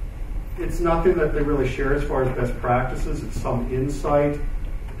it's nothing that they really share as far as best practices. It's some insight.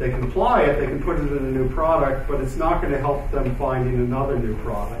 They can apply it, they can put it in a new product, but it's not going to help them finding another new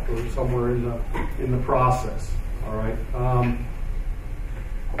product or somewhere in the process. All right.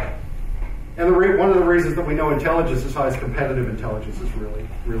 And one of the reasons that we know intelligence is high is competitive intelligence is really,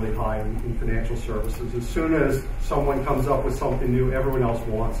 really high in financial services. As soon as someone comes up with something new, everyone else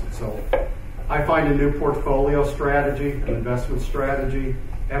wants it. So I find a new portfolio strategy, an investment strategy,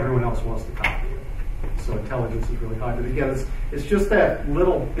 everyone else wants to copy it. So intelligence is really high. But again, it's just that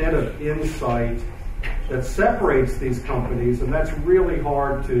little bit of insight that separates these companies, and that's really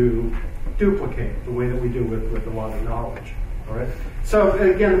hard to duplicate the way that we do with a lot of knowledge. All right. So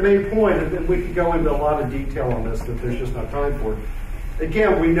again, the main point, and we could go into a lot of detail on this, but there's just not time for it.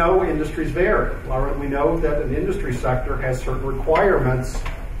 Again, we know industries vary. All right. We know that an industry sector has certain requirements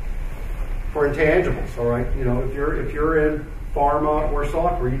for intangibles. All right. If you're in pharma or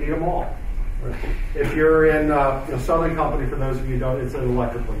software, you need them all. Right. If you're in Southern Company, for those of you who don't, it's an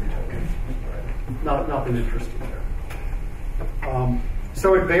electrical utility. Right. Nothing interesting there.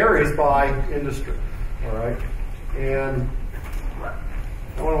 So it varies by industry. All right. And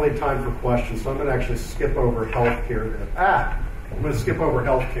I want to leave time for questions, so I'm going to actually skip over healthcare. I'm going to skip over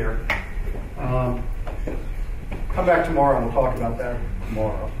healthcare. Come back tomorrow and we'll talk about that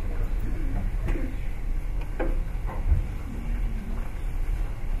tomorrow.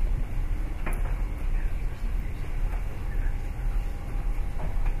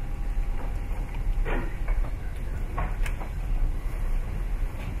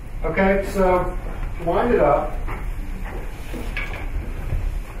 Okay, so to wind it up,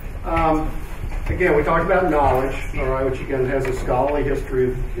 again, we talked about knowledge, all right, which again has a scholarly history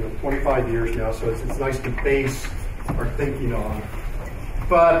of 25 years now, so it's nice to base our thinking on.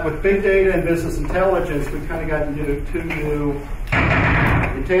 But with big data and business intelligence, we kind of got into two new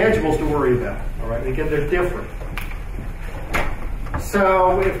intangibles to worry about. All right, again, they're different.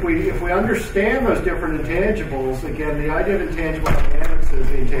 So if we understand those different intangibles, again, the idea of intangible dynamics is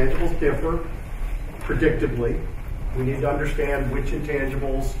the intangibles differ predictably. We need to understand which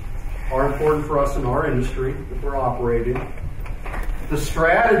intangibles are important for us in our industry that we're operating. The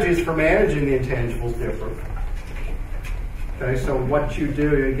strategies for managing the intangibles differ. Okay, so what you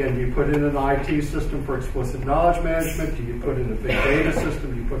do, again, do you put in an IT system for explicit knowledge management? Do you put in a big data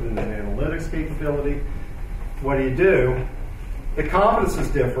system? Do you put in an analytics capability? What do? The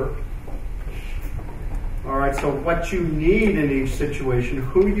competences differ. All right, so what you need in each situation,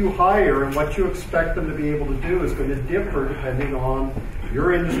 who you hire, and what you expect them to be able to do is going to differ depending on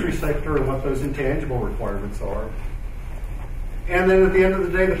your industry sector and what those intangible requirements are. And then at the end of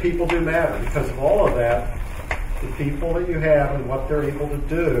the day, the people do matter. Because of all of that, the people that you have and what they're able to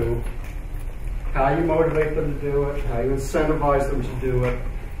do, how you motivate them to do it, how you incentivize them to do it,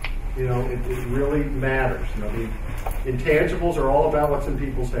 it really matters. The intangibles are all about what's in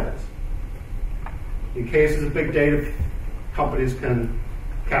people's heads. In cases of big data, companies can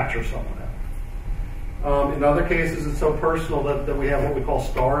capture some of that. In other cases, it's so personal that we have what we call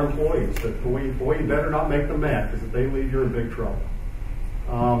star employees. That boy, you better not make them mad, because if they leave, you're in big trouble.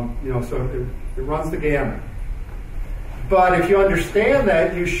 So it runs the gamut. But if you understand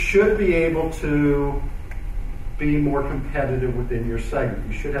that, you should be able to be more competitive within your segment.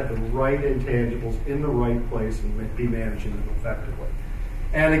 You should have the right intangibles in the right place and be managing them effectively.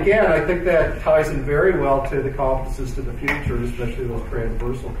 And again, I think that ties in very well to the competences to the future, especially those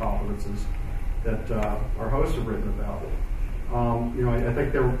transversal competences that our hosts have written about. I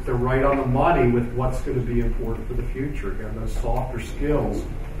think they're right on the money with what's going to be important for the future. Again, those softer skills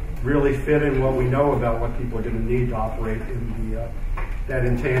really fit in what we know about what people are going to need to operate in that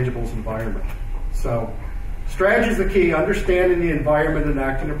intangibles environment. So strategy is the key. Understanding the environment and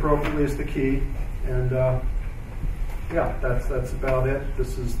acting appropriately is the key. And yeah, that's about it.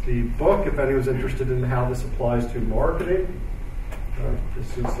 This is the book, if anyone's interested in how this applies to marketing.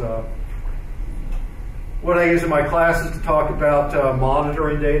 This is what I use in my classes to talk about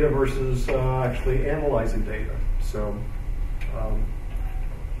monitoring data versus actually analyzing data. So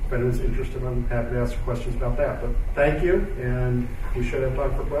if anyone's interested, I'm happy to answer questions about that. But thank you, and we should have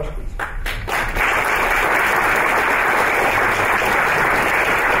time for questions. Do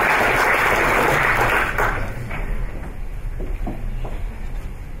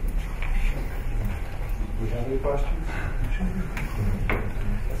we have any questions?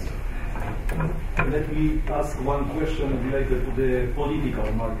 Let me ask one question related to the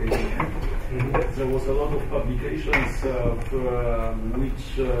political marketing. There was a lot of publications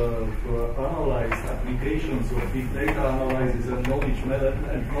which analyzed applications of big data analysis and knowledge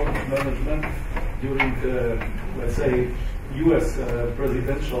management during, let's say, U.S.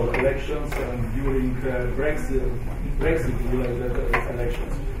 presidential elections and during Brexit-related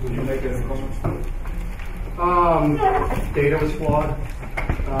elections. Would you make any comments? Data was flawed.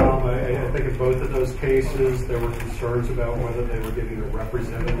 I think in both of those cases there were concerns about whether they were giving a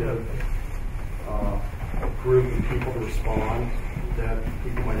representative group of people to respond, that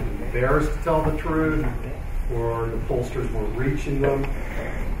people might be embarrassed to tell the truth, or the pollsters were reaching them.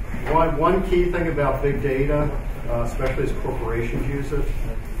 One key thing about big data, especially as corporations use it,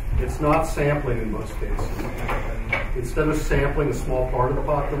 it's not sampling in most cases. Instead of sampling a small part of the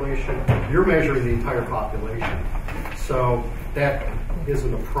population, you're measuring the entire population. So that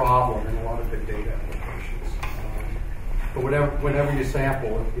isn't a problem in a lot of big data applications. But whenever you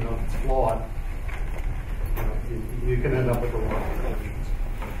sample, if it's flawed, you can end up with the wrong conclusions.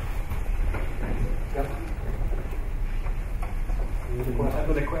 Yep. I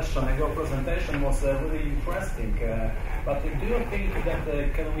have a question. Your presentation was really interesting, but do you think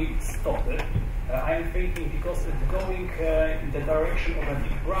that can we stop it? I am thinking because it's going in the direction of a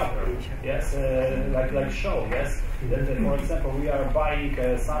big brother, yes, like show, yes. That, for example, we are buying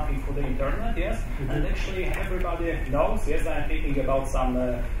something for the internet, yes, and actually everybody knows, yes. I'm thinking about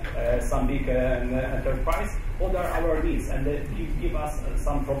some big enterprise. What are our needs, and give us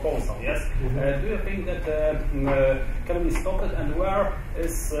some proposal, yes. Do you think that can we stop it, and where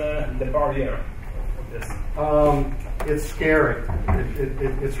is the barrier of this? It's scary.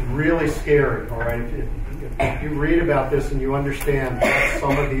 It's really scary, all right? If you read about this and you understand what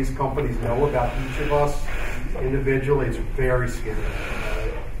some of these companies know about each of us individually, it's very scary.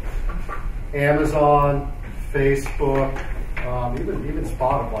 Amazon, Facebook, even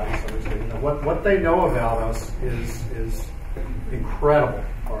Spotify, to some extent. What they know about us is incredible,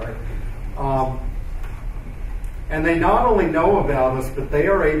 all right? And they not only know about us, but they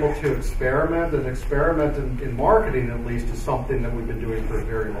are able to experiment, and experiment in marketing, at least, is something that we've been doing for a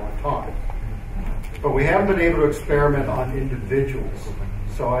very long time. But we haven't been able to experiment on individuals.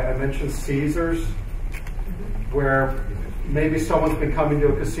 So I mentioned Caesars, where maybe someone's been coming to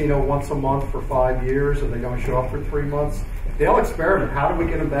a casino once a month for 5 years and they don't show up for 3 months. They'll experiment. How do we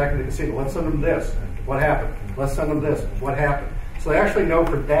get them back in the casino? Let's send them this. What happened? Let's send them this. What happened? So they actually know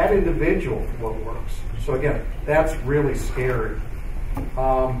for that individual what works. So again, that's really scary.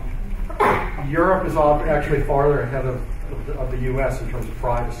 Europe is actually farther ahead of the U.S. in terms of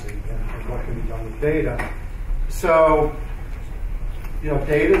privacy and what can be done with data. So,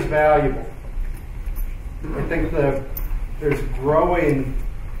 data is valuable. I think that there's growing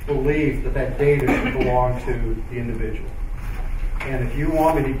belief that data should belong to the individual. And if you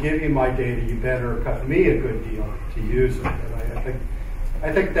want me to give you my data, you better cut me a good deal to use it. And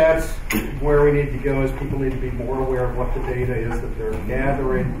I think that's where we need to go, is people need to be more aware of what the data is that they're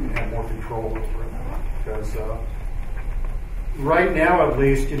gathering and have more control over it. Because right now, at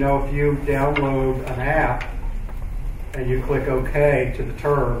least, if you download an app and you click OK to the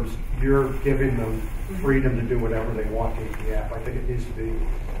terms, you're giving them freedom to do whatever they want with the app. I think it needs to be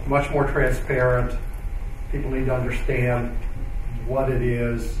much more transparent. People need to understand what it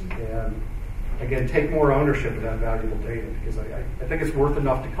is, and again, take more ownership of that valuable data, because I think it's worth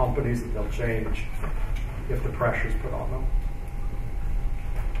enough to companies that they'll change if the pressure's put on them.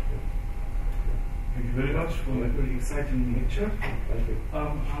 Thank you very much for a very exciting lecture. Thank you.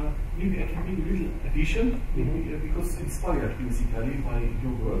 Maybe I can make a little addition, because inspired basically by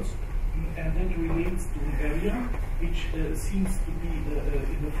your words, and that relates to an area which seems to be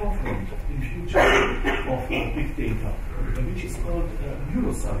in the forefront in the future of big data, which is called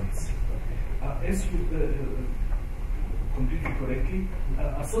neuroscience. As you completely correctly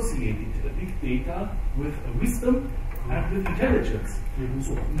associated big data with wisdom and with intelligence.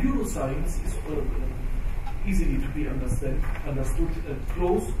 So neuroscience is easily to be understood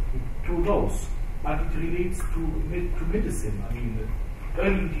close to those, and it relates to medicine. I mean,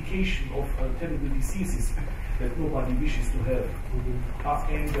 early indication of terrible diseases that nobody wishes to have.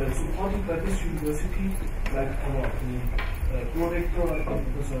 And supported by this university, like our Prof,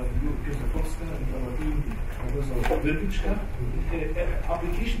 Professor Józefowska, and our team, Professor Virbicka,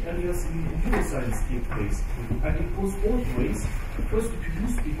 application areas in neuroscience take place. And it goes both ways. First, to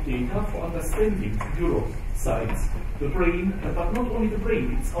use big data for understanding neuroscience, the brain, but not only the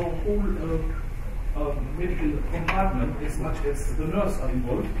brain, it's our whole medical compartment as much as the nerves are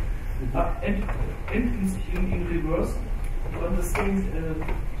involved. And in reverse, to understand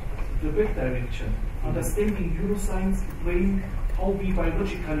the back direction, understanding neuroscience, the brain, how we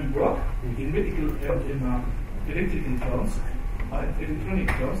biologically work in medical and in electrical terms, electronic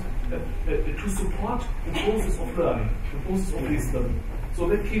terms, to support the process of learning, the process of wisdom. So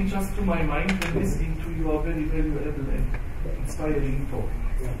that came just to my mind when listening to your very valuable and inspiring talk.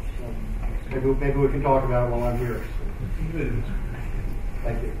 Maybe we can talk about it while I'm here.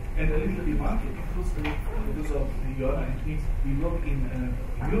 Thank you. And a little remark, because of Joanna and me, we work in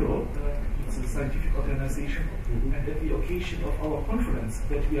Europe, it's a scientific organization, and at the occasion of our conference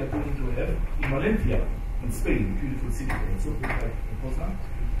that we are going to have in Valencia, in Spain, beautiful city also, like Poznan,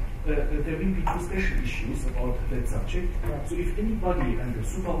 there will be 2 special issues about that subject. So if anybody, and the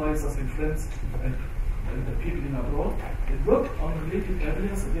supervisors and friends and the people in abroad that work on related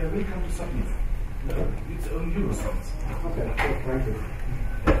areas, they are welcome to submit its own neuroscience. Okay, cool. Thank you.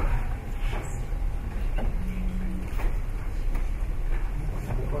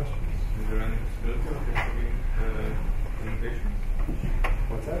 Other questions? Is there any possibility of receiving presentations?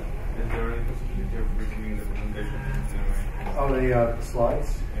 What's that? Is there any possibility of receiving the presentations? Oh, the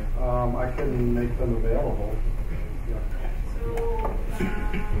slides? Yeah. I can make them available. Yeah. So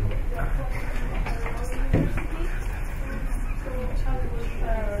how to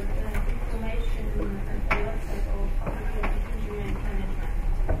share the information at the website of application engineering management.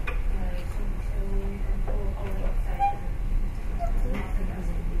 So we can follow our website.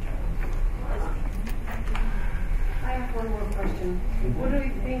 I have one more question. What do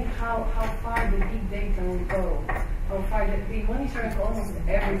you think, how far the big data will go? How far we monitoring almost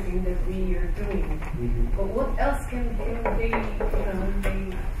everything that we are doing. But what else can they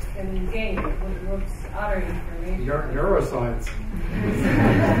can gain? What's other information? Neuroscience.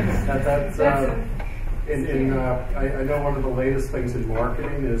 I know one of the latest things in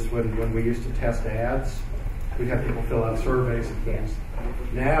marketing is when we used to test ads, we'd have people fill out surveys and things.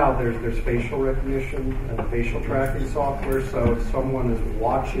 Now there's facial recognition and facial tracking software, so if someone is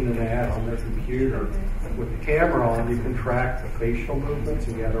watching an ad on their computer with the camera on, you can track the facial movements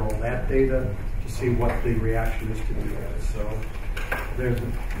and gather all that data to see what the reaction is to the ad. So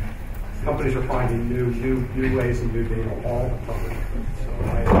companies are finding new ways and new data all the time. So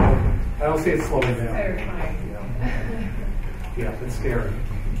I don't see it slowing down. Terrifying. Yeah, it's scary.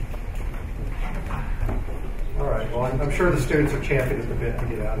 All right. Well, I'm sure the students are champing at the bit to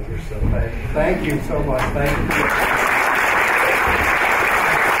get out of here. So thank you so much. Thank you.